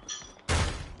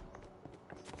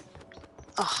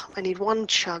 Oh, I need one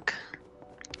chug.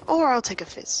 Or I'll take a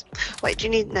fizz. Wait, do you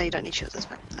need... No, you don't need chug, that's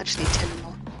fine. I just need 10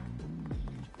 more.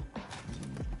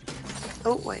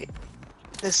 Oh, wait.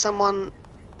 There's someone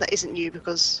that isn't you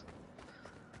because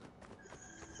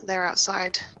they're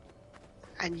outside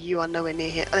and you are nowhere near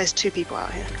here. Oh, there's 2 people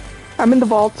out here. I'm in the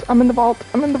vault. I'm in the vault.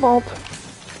 I'm in the vault.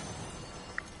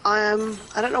 I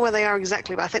don't know where they are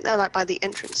exactly, but I think they're like by the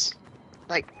entrance.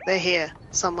 Like, they're here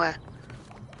somewhere.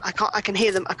 I can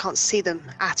hear them, I can't see them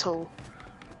at all.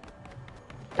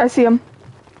 I see him.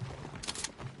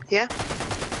 Yeah?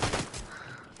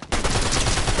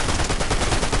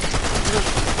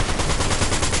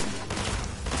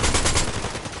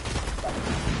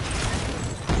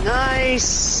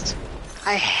 Nice!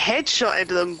 I headshotted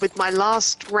them with my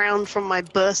last round from my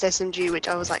burst SMG, which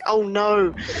I was like, oh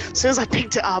no! As soon as I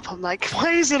picked it up, I'm like,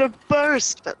 why is it a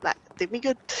burst? But that did me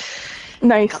good.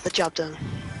 Nice. Got the job done.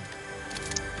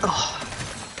 Oh.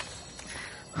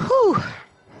 Whew.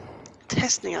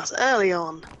 Testing us early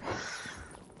on.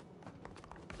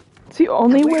 It's the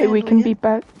only we're way we can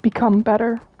become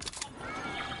better.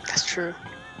 That's true.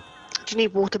 Do you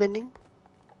need water bending?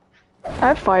 I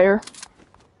have fire.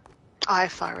 I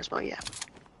have fire as well, yeah.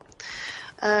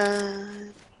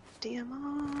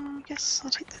 DMR, yes, I'll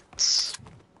take that.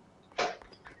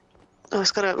 Oh,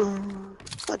 it's got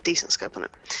a decent scope on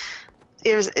it.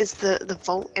 Is the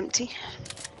vault empty?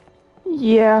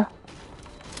 Yeah.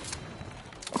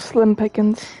 Slim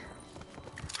pickings.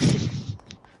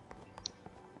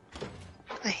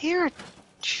 I hear a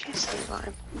chest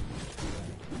vibe.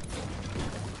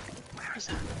 Where is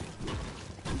that?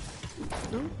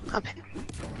 No? Up here?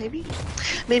 Maybe?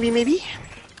 Maybe?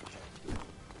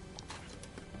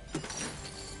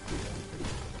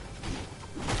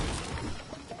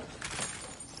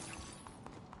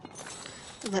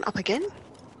 And then up again?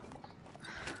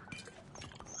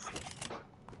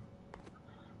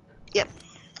 Yep,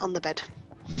 on the bed.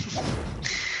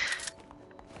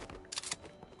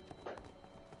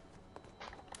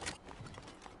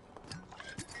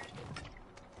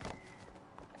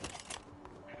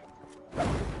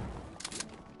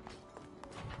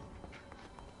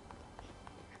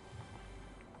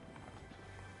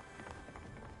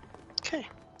 Okay.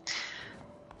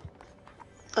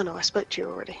 Oh no, I spoke to you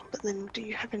already, but then do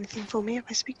you have anything for me if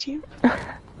I speak to you?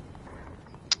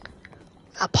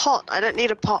 A pot. I don't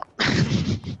need a pot.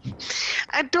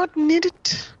 I don't need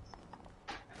it.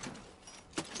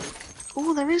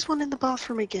 Oh, there is one in the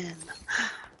bathroom again.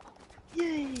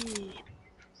 Yay.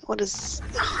 What is...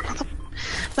 Oh,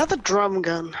 another drum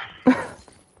gun.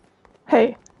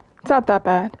 Hey, it's not that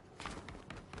bad.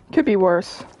 Could be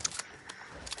worse.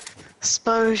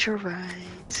 Suppose you're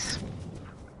right.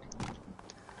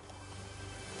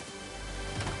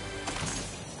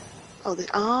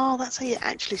 Oh, that's how you're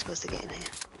actually supposed to get in here.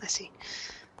 I see.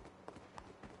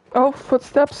 Oh,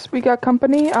 footsteps. We got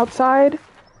company outside.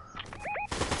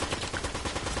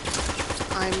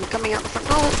 I'm coming out the front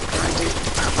door.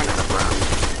 I've run out of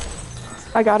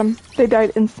round. I got him. They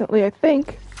died instantly, I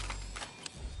think.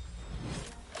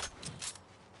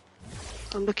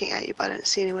 I'm looking at you, but I don't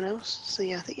see anyone else. So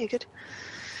yeah, I think you're good.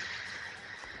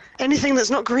 Anything that's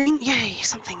not green? Yay,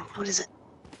 something. What is it?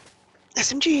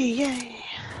 SMG, yay.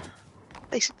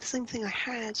 Basically the same thing I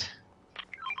had.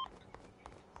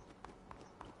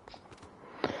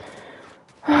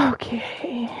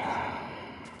 Okay.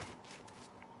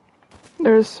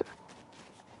 There's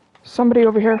somebody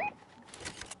over here.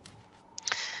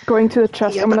 Going to the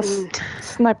chest. Yeah, I'm gonna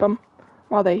snipe them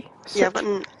while they search. Yeah, but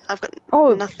I've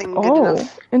got nothing good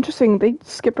enough. Interesting. They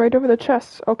skipped right over the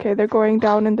chest. Okay, they're going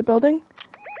down in the building.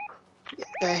 Yeah,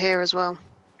 they're here as well.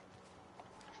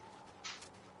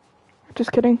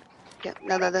 Just kidding. Yeah,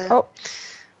 no, they're there. Oh.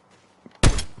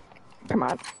 Come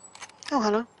on. Oh,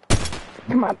 hello.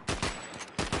 Come on.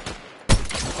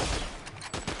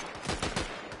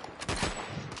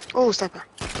 Oh, sniper.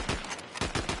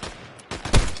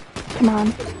 Come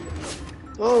on.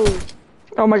 Whoa.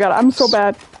 Oh my god, I'm so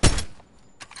bad.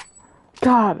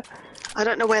 God. I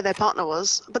don't know where their partner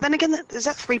was. But then again, is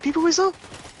that 3 people we saw?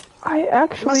 I You must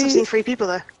have actually... seen 3 people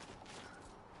there.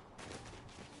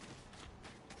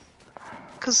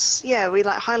 Because, yeah, we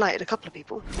like highlighted a couple of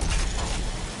people.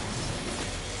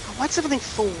 Oh, why does everything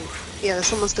fall? Yeah, there's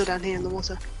someone still down here in the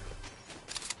water.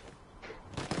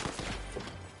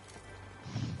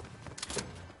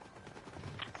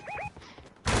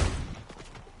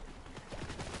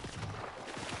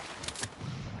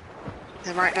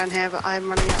 They're right down here, but I'm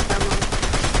running out of ammo.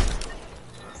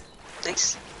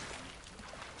 Nice.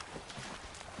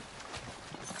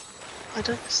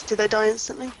 Did they die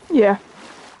instantly? Yeah.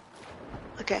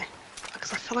 Okay.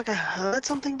 Because I feel like I heard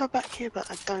something back here, but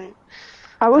I don't.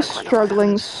 I was don't quite know what I struggling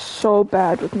heard. so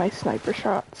bad with my sniper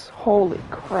shots. Holy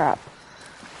crap.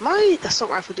 My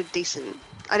assault rifle did decent.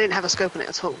 I didn't have a scope on it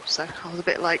at all, so I was a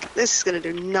bit like, this is going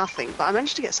to do nothing, but I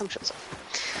managed to get some shots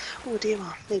off. Oh,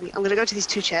 DMR, maybe. I'm going to go to these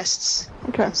 2 chests,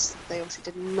 Okay. because they obviously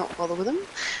did not bother with them,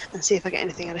 and see if I get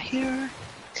anything out of here.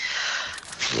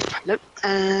 Nope.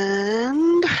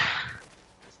 And...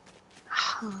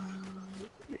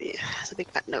 yeah, there's a big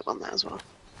fat note on that as well.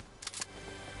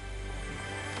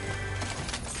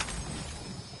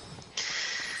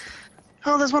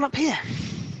 Oh, there's one up here.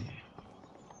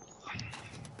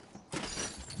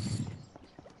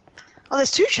 Oh, there's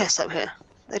 2 chests up here.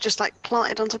 They're just like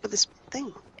planted on top of this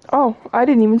thing. Oh, I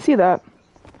didn't even see that.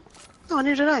 Oh, I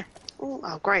neither did I.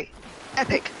 Oh, great.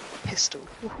 Epic pistol.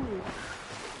 Woohoo.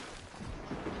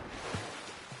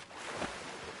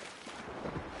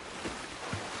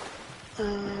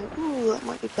 Ooh, that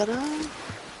might be better.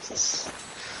 This is...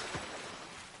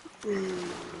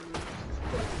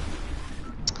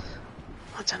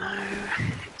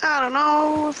 I don't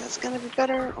know if that's gonna be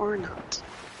better or not.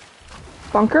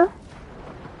 Bunker?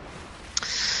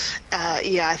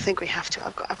 Yeah, I think we have to.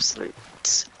 I've got absolute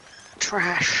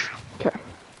trash Okay.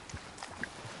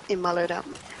 in my loadout.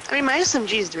 I mean, my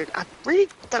SMGs do it. I really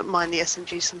don't mind the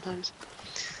SMGs sometimes.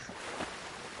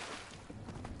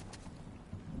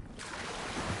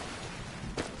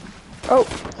 Oh.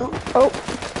 Oh, Oh.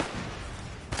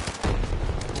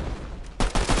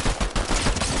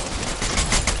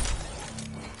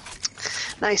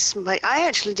 nice. Like, I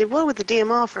actually did well with the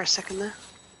DMR for a second there.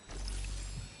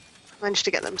 Managed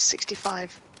to get them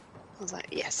 65. I was like,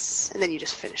 yes. And then you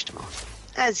just finished them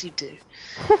off. As you do.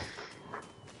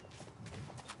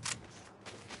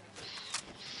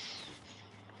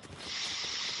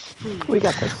 We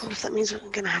got this. I wonder if that means we're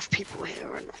going to have people here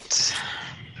or not.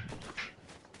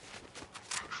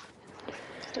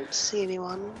 I don't see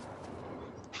anyone.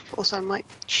 Also, I might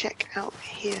check out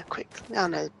here quickly. Oh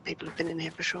no, people have been in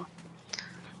here for sure.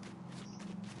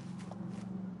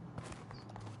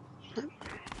 Nope.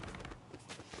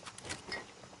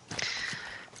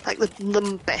 Like,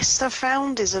 the best I've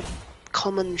found is a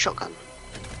common shotgun.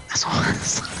 That's all.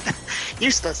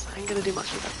 Useless. I ain't gonna do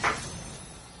much with that.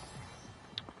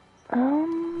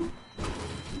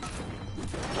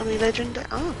 Only legend.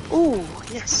 Oh,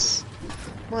 yes.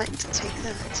 Might take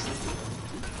that.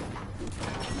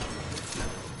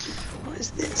 What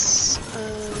is this?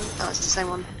 Oh, it's the same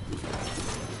one.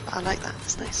 I like that.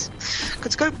 It's nice.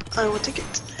 Good scope. I will take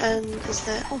it. And is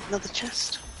there? Oh, another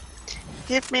chest.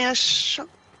 Give me a shot.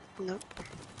 Nope.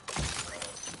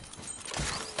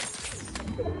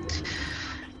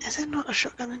 Is there not a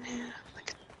shotgun in here?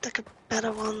 Like a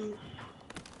better one.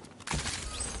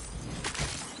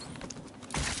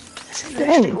 Is it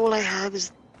literally all I have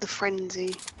is the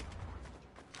frenzy?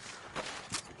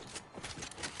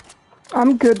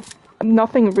 I'm good.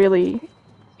 Nothing really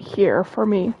here for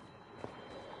me.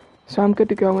 So I'm good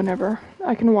to go whenever.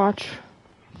 I can watch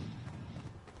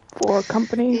for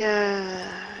company.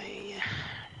 Yeah.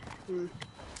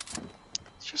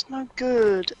 It's just no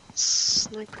good.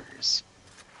 Snipers.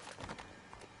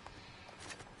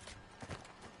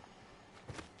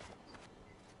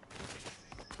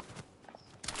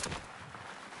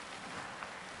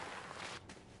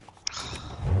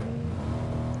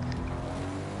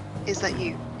 Is that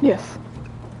you? Yes.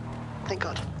 Thank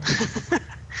God.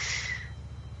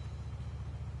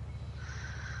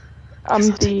 I'm Guess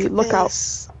I'll the take lookout.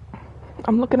 this.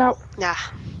 I'm looking out. Yeah.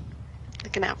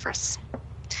 Looking out for us.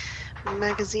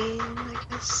 Magazine, I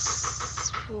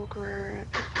guess. Walker,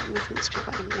 movement speed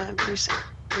button, no, Bruce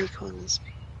recons.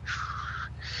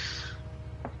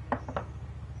 I'll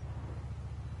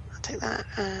take that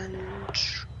and.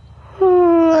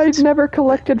 I'd never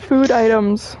collected food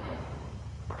items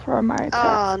for my attack.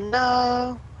 Oh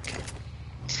no. Okay.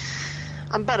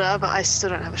 I'm better, but I still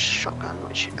don't have a shotgun,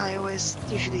 which I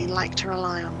usually like to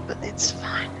rely on, but it's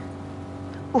fine.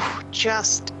 Ooh,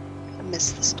 just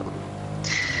missed the storm.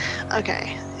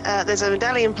 Okay, there's a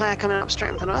medallion player coming up straight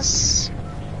in front of us.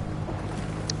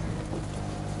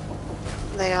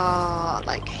 They are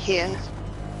like here.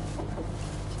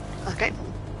 Okay.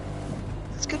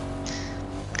 That's good.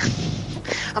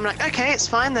 I'm like, okay, it's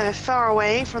fine. They're far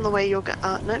away from the way you're going.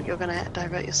 No, you're gonna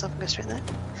divert yourself and go straight there.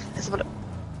 Let's have a look.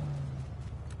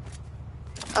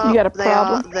 Oh, You got a they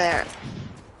problem? are there.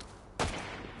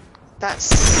 That's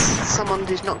someone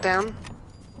who's knocked down.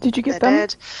 Did you They're get them?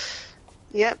 dead.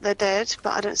 Yep, they're dead,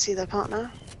 but I don't see their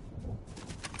partner.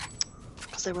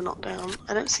 Because they were knocked down.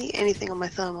 I don't see anything on my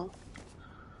thermal.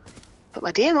 But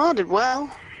my DMR did well.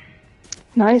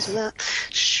 Nice. So that.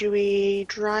 Should we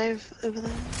drive over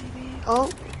there, maybe? Oh,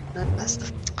 no, that's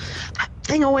the... That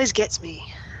thing always gets me.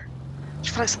 I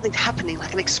just feel like something's happening,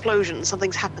 like an explosion,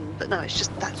 something's happened. But no, it's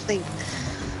just that thing.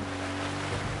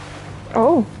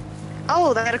 Oh.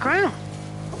 Oh, they had a crown.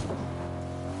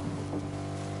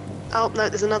 Oh, no,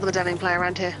 there's another medallion player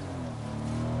around here.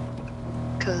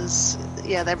 Because,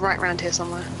 yeah, they're right around here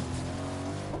somewhere.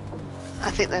 I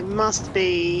think they must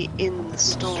be in the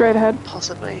store. Straight ahead.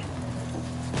 Possibly.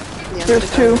 Yeah,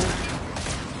 There's two.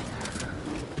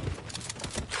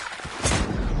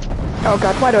 Oh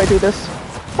god, why do I do this?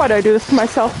 Why do I do this to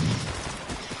myself?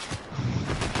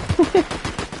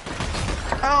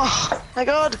 Oh, my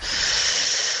god.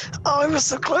 Oh, I was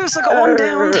so close, I got one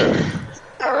down.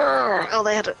 Oh,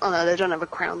 they had a, oh no, they don't have a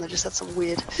crown, they just had some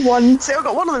weird... One. See, I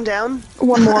got one of them down.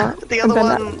 One more. The other and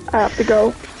then one... I have to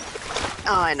go.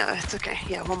 Oh, I know, it's okay.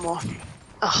 Yeah, one more.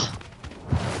 Oh.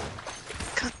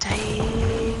 God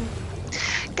dang.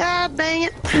 God dang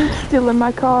it. Still in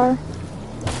my car.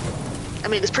 I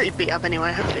mean, it's pretty beat up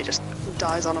anyway, hopefully it just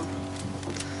dies on them.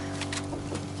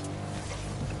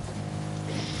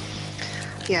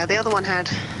 Yeah, the other one had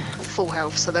full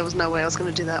health, so there was no way I was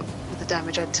going to do that with the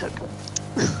damage I took.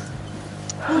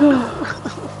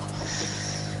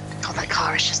 God, that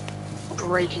car is just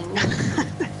breaking.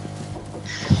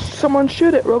 Someone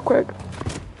shoot it real quick.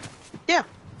 Yeah.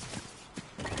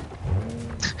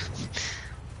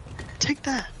 Take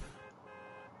that.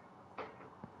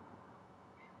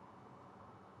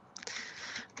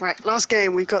 Right, last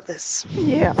game, we've got this.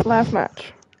 Yeah, last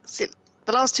match. See,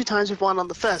 the last two times we've won on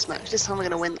the first match. This time we're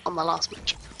going to win on the last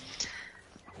match.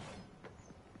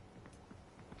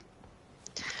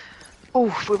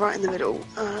 Oh, we're right in the middle.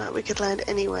 We could land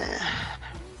anywhere.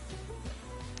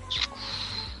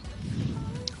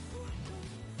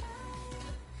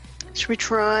 Should we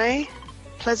try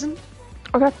Pleasant?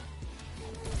 Okay.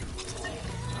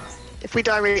 If we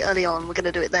die really early on, we're going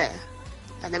to do it there.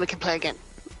 And then we can play again.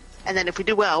 And then if we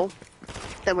do well,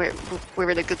 then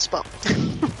we're in a good spot.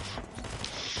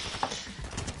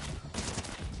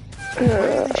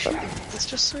 That's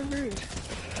just so rude.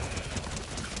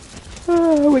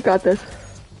 We got this.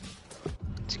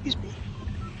 Excuse me.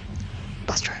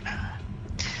 Bus driver.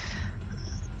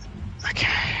 Okay.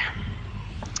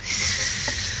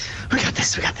 We got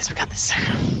this, we got this, we got this.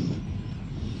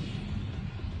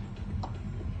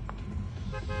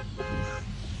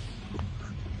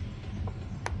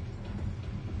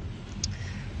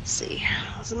 Let's see.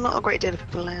 There's not a great deal of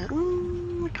people there.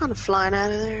 We're kind of flying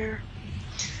out of there.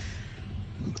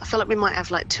 I feel like we might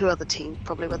have like two other teams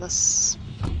probably with us.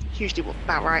 Usually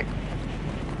about right.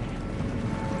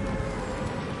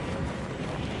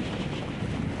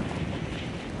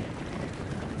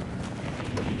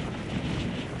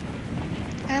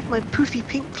 I have my poofy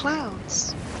pink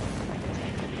clouds.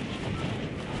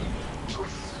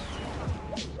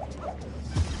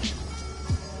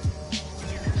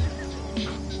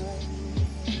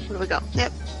 What do we got?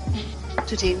 Yep.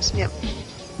 Two teams, yep.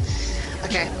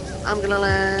 Okay, I'm gonna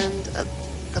land at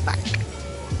the back.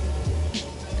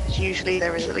 Usually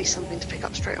there is at least something to pick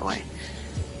up straight away.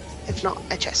 If not,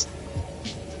 a chest.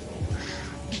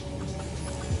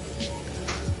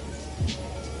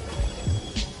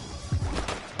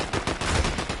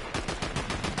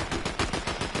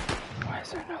 Why is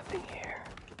there nothing here?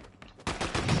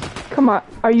 Come on,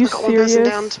 are you I got serious? one person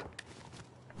downed.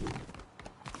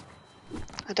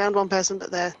 I downed one person, but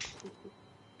they're...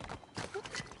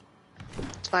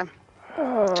 It's fine.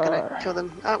 Just gonna kill them.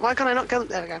 Why can't I not kill them?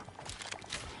 There we go.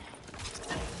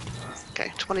 Okay,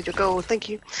 just wanted your gold, thank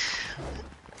you.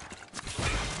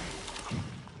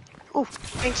 Oh,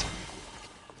 thanks.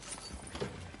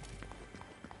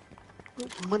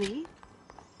 Oh, money.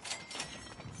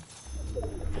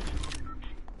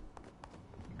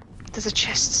 There's a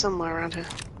chest somewhere around here.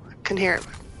 I can hear it.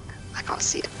 I can't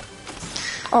see it.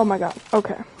 Oh my god,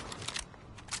 okay.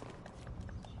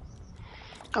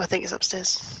 Oh, I think it's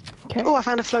upstairs. Okay. Oh, I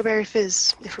found a flowberry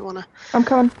fizz, if we wanna... I'm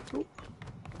coming.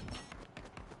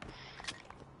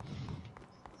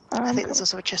 I think there's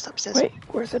also a chest upstairs. Wait,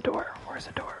 where's the door? Where's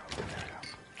the door?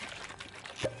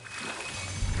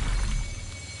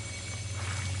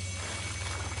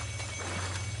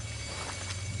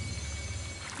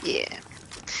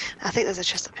 I think there's a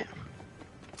chest up here.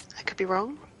 I could be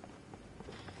wrong.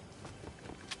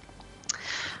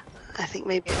 I think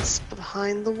maybe it's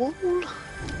behind the wall.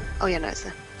 Oh yeah, no, it's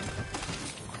there.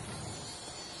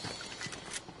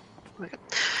 There we go.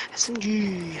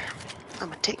 SMG.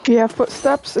 I'm a tick. Yeah,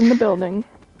 footsteps in the building.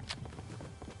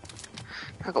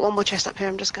 I've got one more chest up here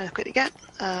I'm just going to quickly get.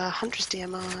 Huntress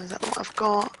DMR, is that what I've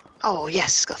got? Oh yes,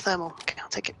 it's got thermal. Okay, I'll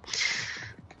take it.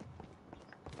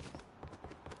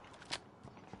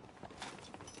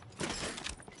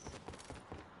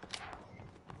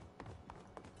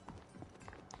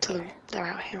 So they're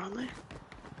out here, aren't they?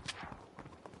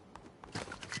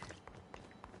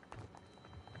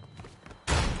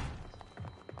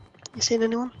 You seen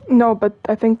anyone? No, but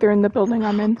I think they're in the building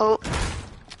I'm in. Oh.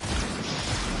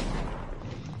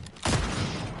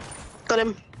 Got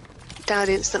him. Died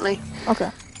instantly. Okay.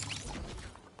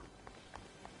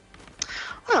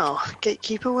 Well,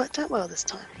 Gatekeeper worked out well this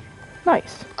time.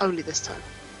 Nice. Only this time.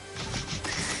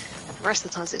 The rest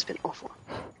of the times it's been awful.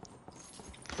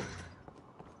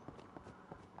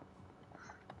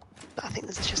 But I think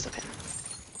there's a chest up here.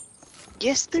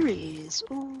 Yes, there is.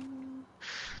 Ooh.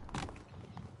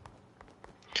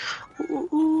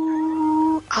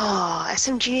 Ooh. Ah,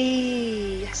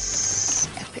 SMG. Yes.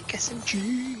 Epic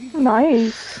SMG.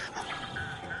 Nice.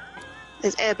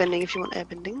 There's airbending if you want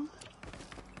airbending.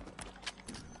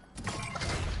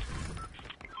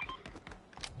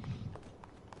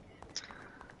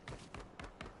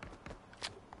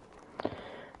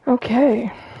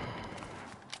 Okay.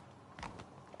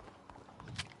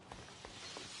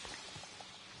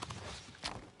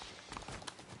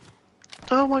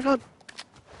 Oh my god.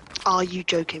 Are you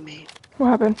joking me? What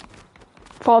happened?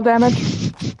 Fall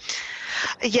damage?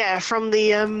 Yeah, from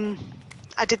the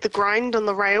I did the grind on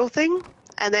the rail thing,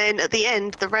 and then at the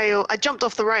end the rail, I jumped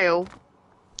off the rail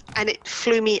and it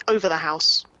flew me over the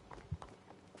house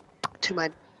to my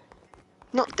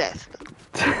not death,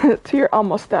 but To your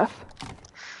almost death.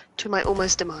 to my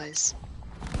almost demise.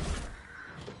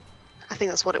 I think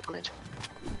that's what it wanted.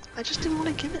 I just didn't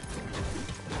want to give it.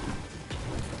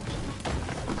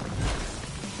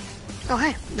 Oh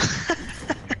hey.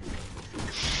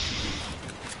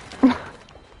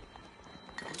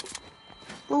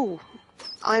 Oh,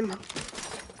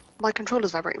 my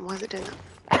controller's vibrating. Why is it doing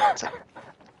that? So,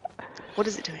 what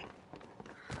is it doing?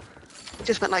 It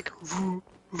just went like vroom,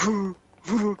 vroom,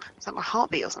 vroom. Is that my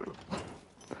heartbeat or something?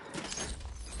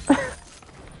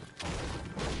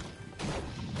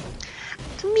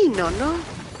 Me no no.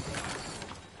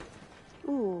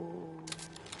 Ooh,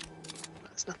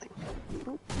 that's nothing.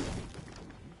 Oh.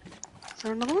 Is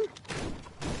there another one?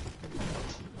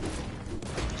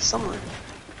 Somewhere.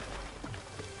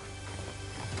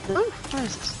 Oh, where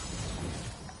is this?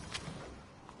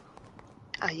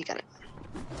 Ah, you got it.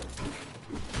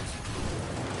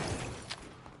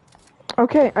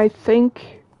 Okay, I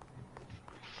think...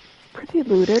 Pretty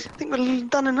looted. I think we've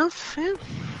done enough, yeah.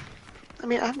 I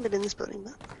mean, I haven't been in this building,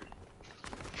 but...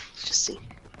 Let's just see.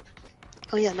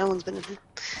 Oh yeah, no one's been in here.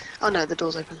 Oh no, the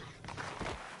door's open.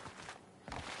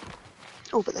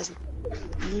 Oh, but there's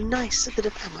a nice bit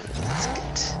of ammo. That's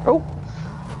good. Oh,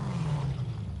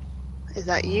 Is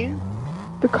that you?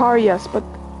 the car, yes, but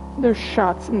there's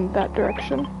shots in that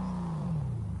direction.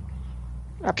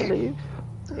 I Okay. believe.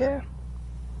 Yeah.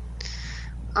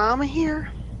 Armor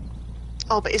here.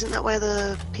 Oh, but isn't that where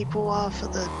the people are for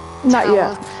the Not tower?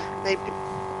 yet. Maybe.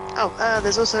 Oh,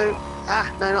 there's also...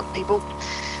 Ah, no, not people.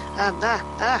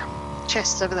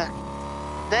 Chests over there.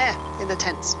 There, in the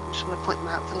tents. I just want to point them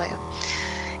out for later.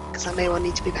 Because I may well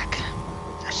need to be back.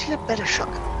 Actually, a better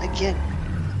shotgun. Again.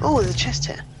 Oh, there's a chest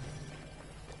here.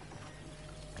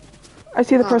 I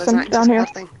see the There's person an down here.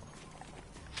 active thing.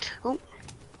 Oh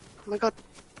my god.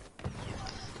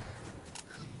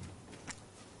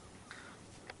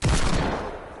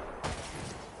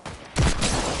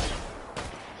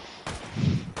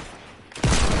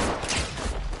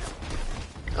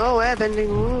 Oh, airbending.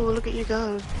 Ooh, look at you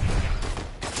go.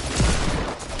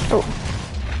 Oh,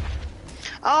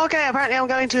 Oh, okay, apparently I'm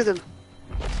going to them.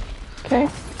 okay.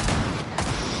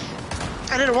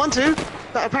 I didn't want to,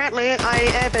 but apparently I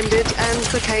airbended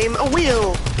and became a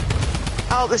wheel.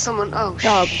 Oh, there's someone. Oh,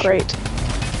 Oh, shit. great.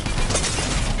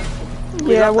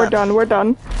 We Yeah, love we're that. done, we're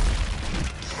done.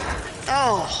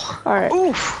 Oh. Alright.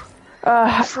 Oof.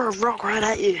 I Throw a rock right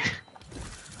at you.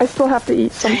 still have to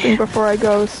eat something before I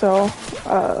go, so,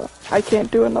 I can't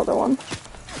do another one.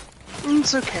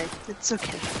 It's okay. It's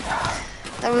okay.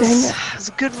 That Dang was, it. was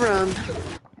a good run.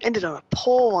 Ended on a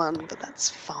poor one, but that's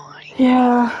fine.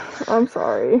 Yeah, I'm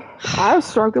sorry. I was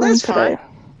struggling That's today.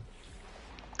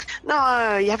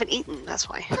 No, you haven't eaten, that's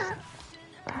why.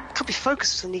 Can't be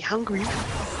focused when you're hungry.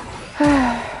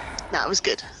 No, it was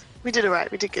good. We did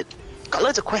alright, we did good. Got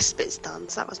loads of quest bits done,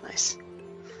 so that was nice.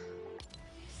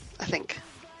 I think.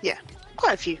 Yeah,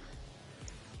 quite a few.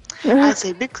 I'd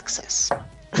say big success.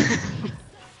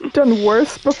 Done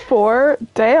worse before?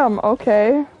 Damn,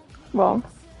 okay. Well,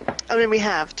 I mean, we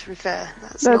have, to be fair.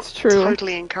 That's not true.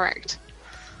 Totally incorrect.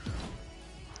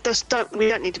 We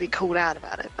don't need to be called out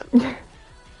about it, but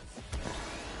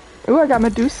ooh, I got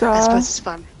Medusa. I suppose it's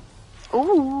fun.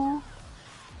 Ooh.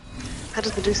 How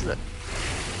does Medusa look?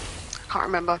 I can't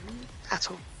remember at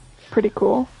all. Pretty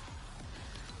cool.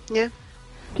 Yeah.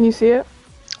 Can you see it?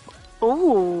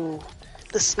 Ooh.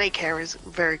 The snake hair is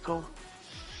very cool.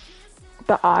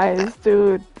 The eyes,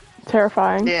 dude.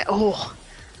 Terrifying. Yeah. Oh,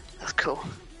 that's cool.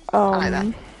 I like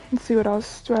that. Let's see what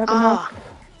else do I have enough.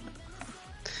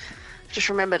 Just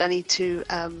remembered I need to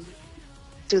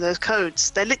do those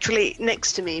codes. They're literally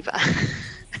next to me, but I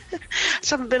just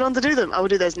haven't been on to do them. I will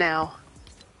do those now.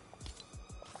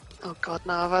 Oh god,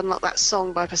 no, I've unlocked that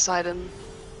song by Poseidon.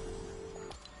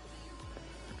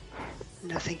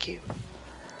 No, thank you.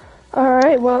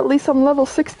 Alright, well at least I'm level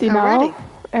 60 now. Alrighty.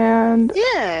 And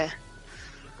Yeah.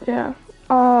 yeah.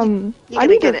 You're I gonna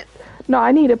need get to, it. No,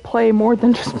 I need to play more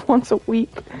than just once a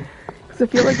week. Because I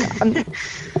feel like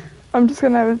I'm just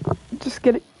gonna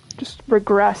just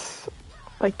regress,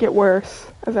 like get worse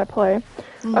as I play.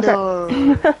 Okay.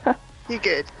 No. You're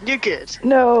good. You're good.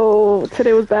 No,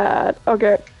 today was bad.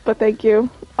 Okay, but thank you.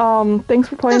 Thanks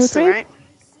for playing That's with me. alright.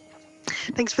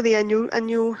 Thanks for the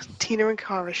annual Tina and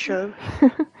Cara show.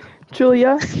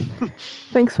 Julia,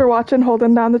 thanks for watching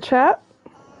Holding Down the Chat.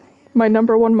 My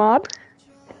 #1 mod.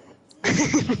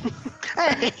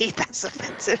 Hey, that's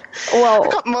offensive. Well, I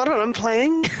got mod on, I'm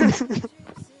playing.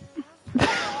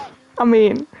 I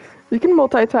mean, you can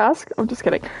multitask. I'm just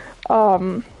kidding. Have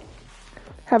a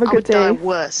I good would day. die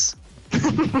worse.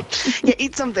 Yeah,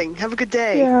 eat something. Have a good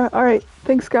day. Yeah, alright.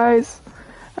 Thanks, guys.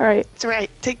 Alright. It's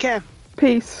alright. Take care.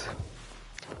 Peace.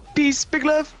 Peace. Big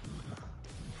love.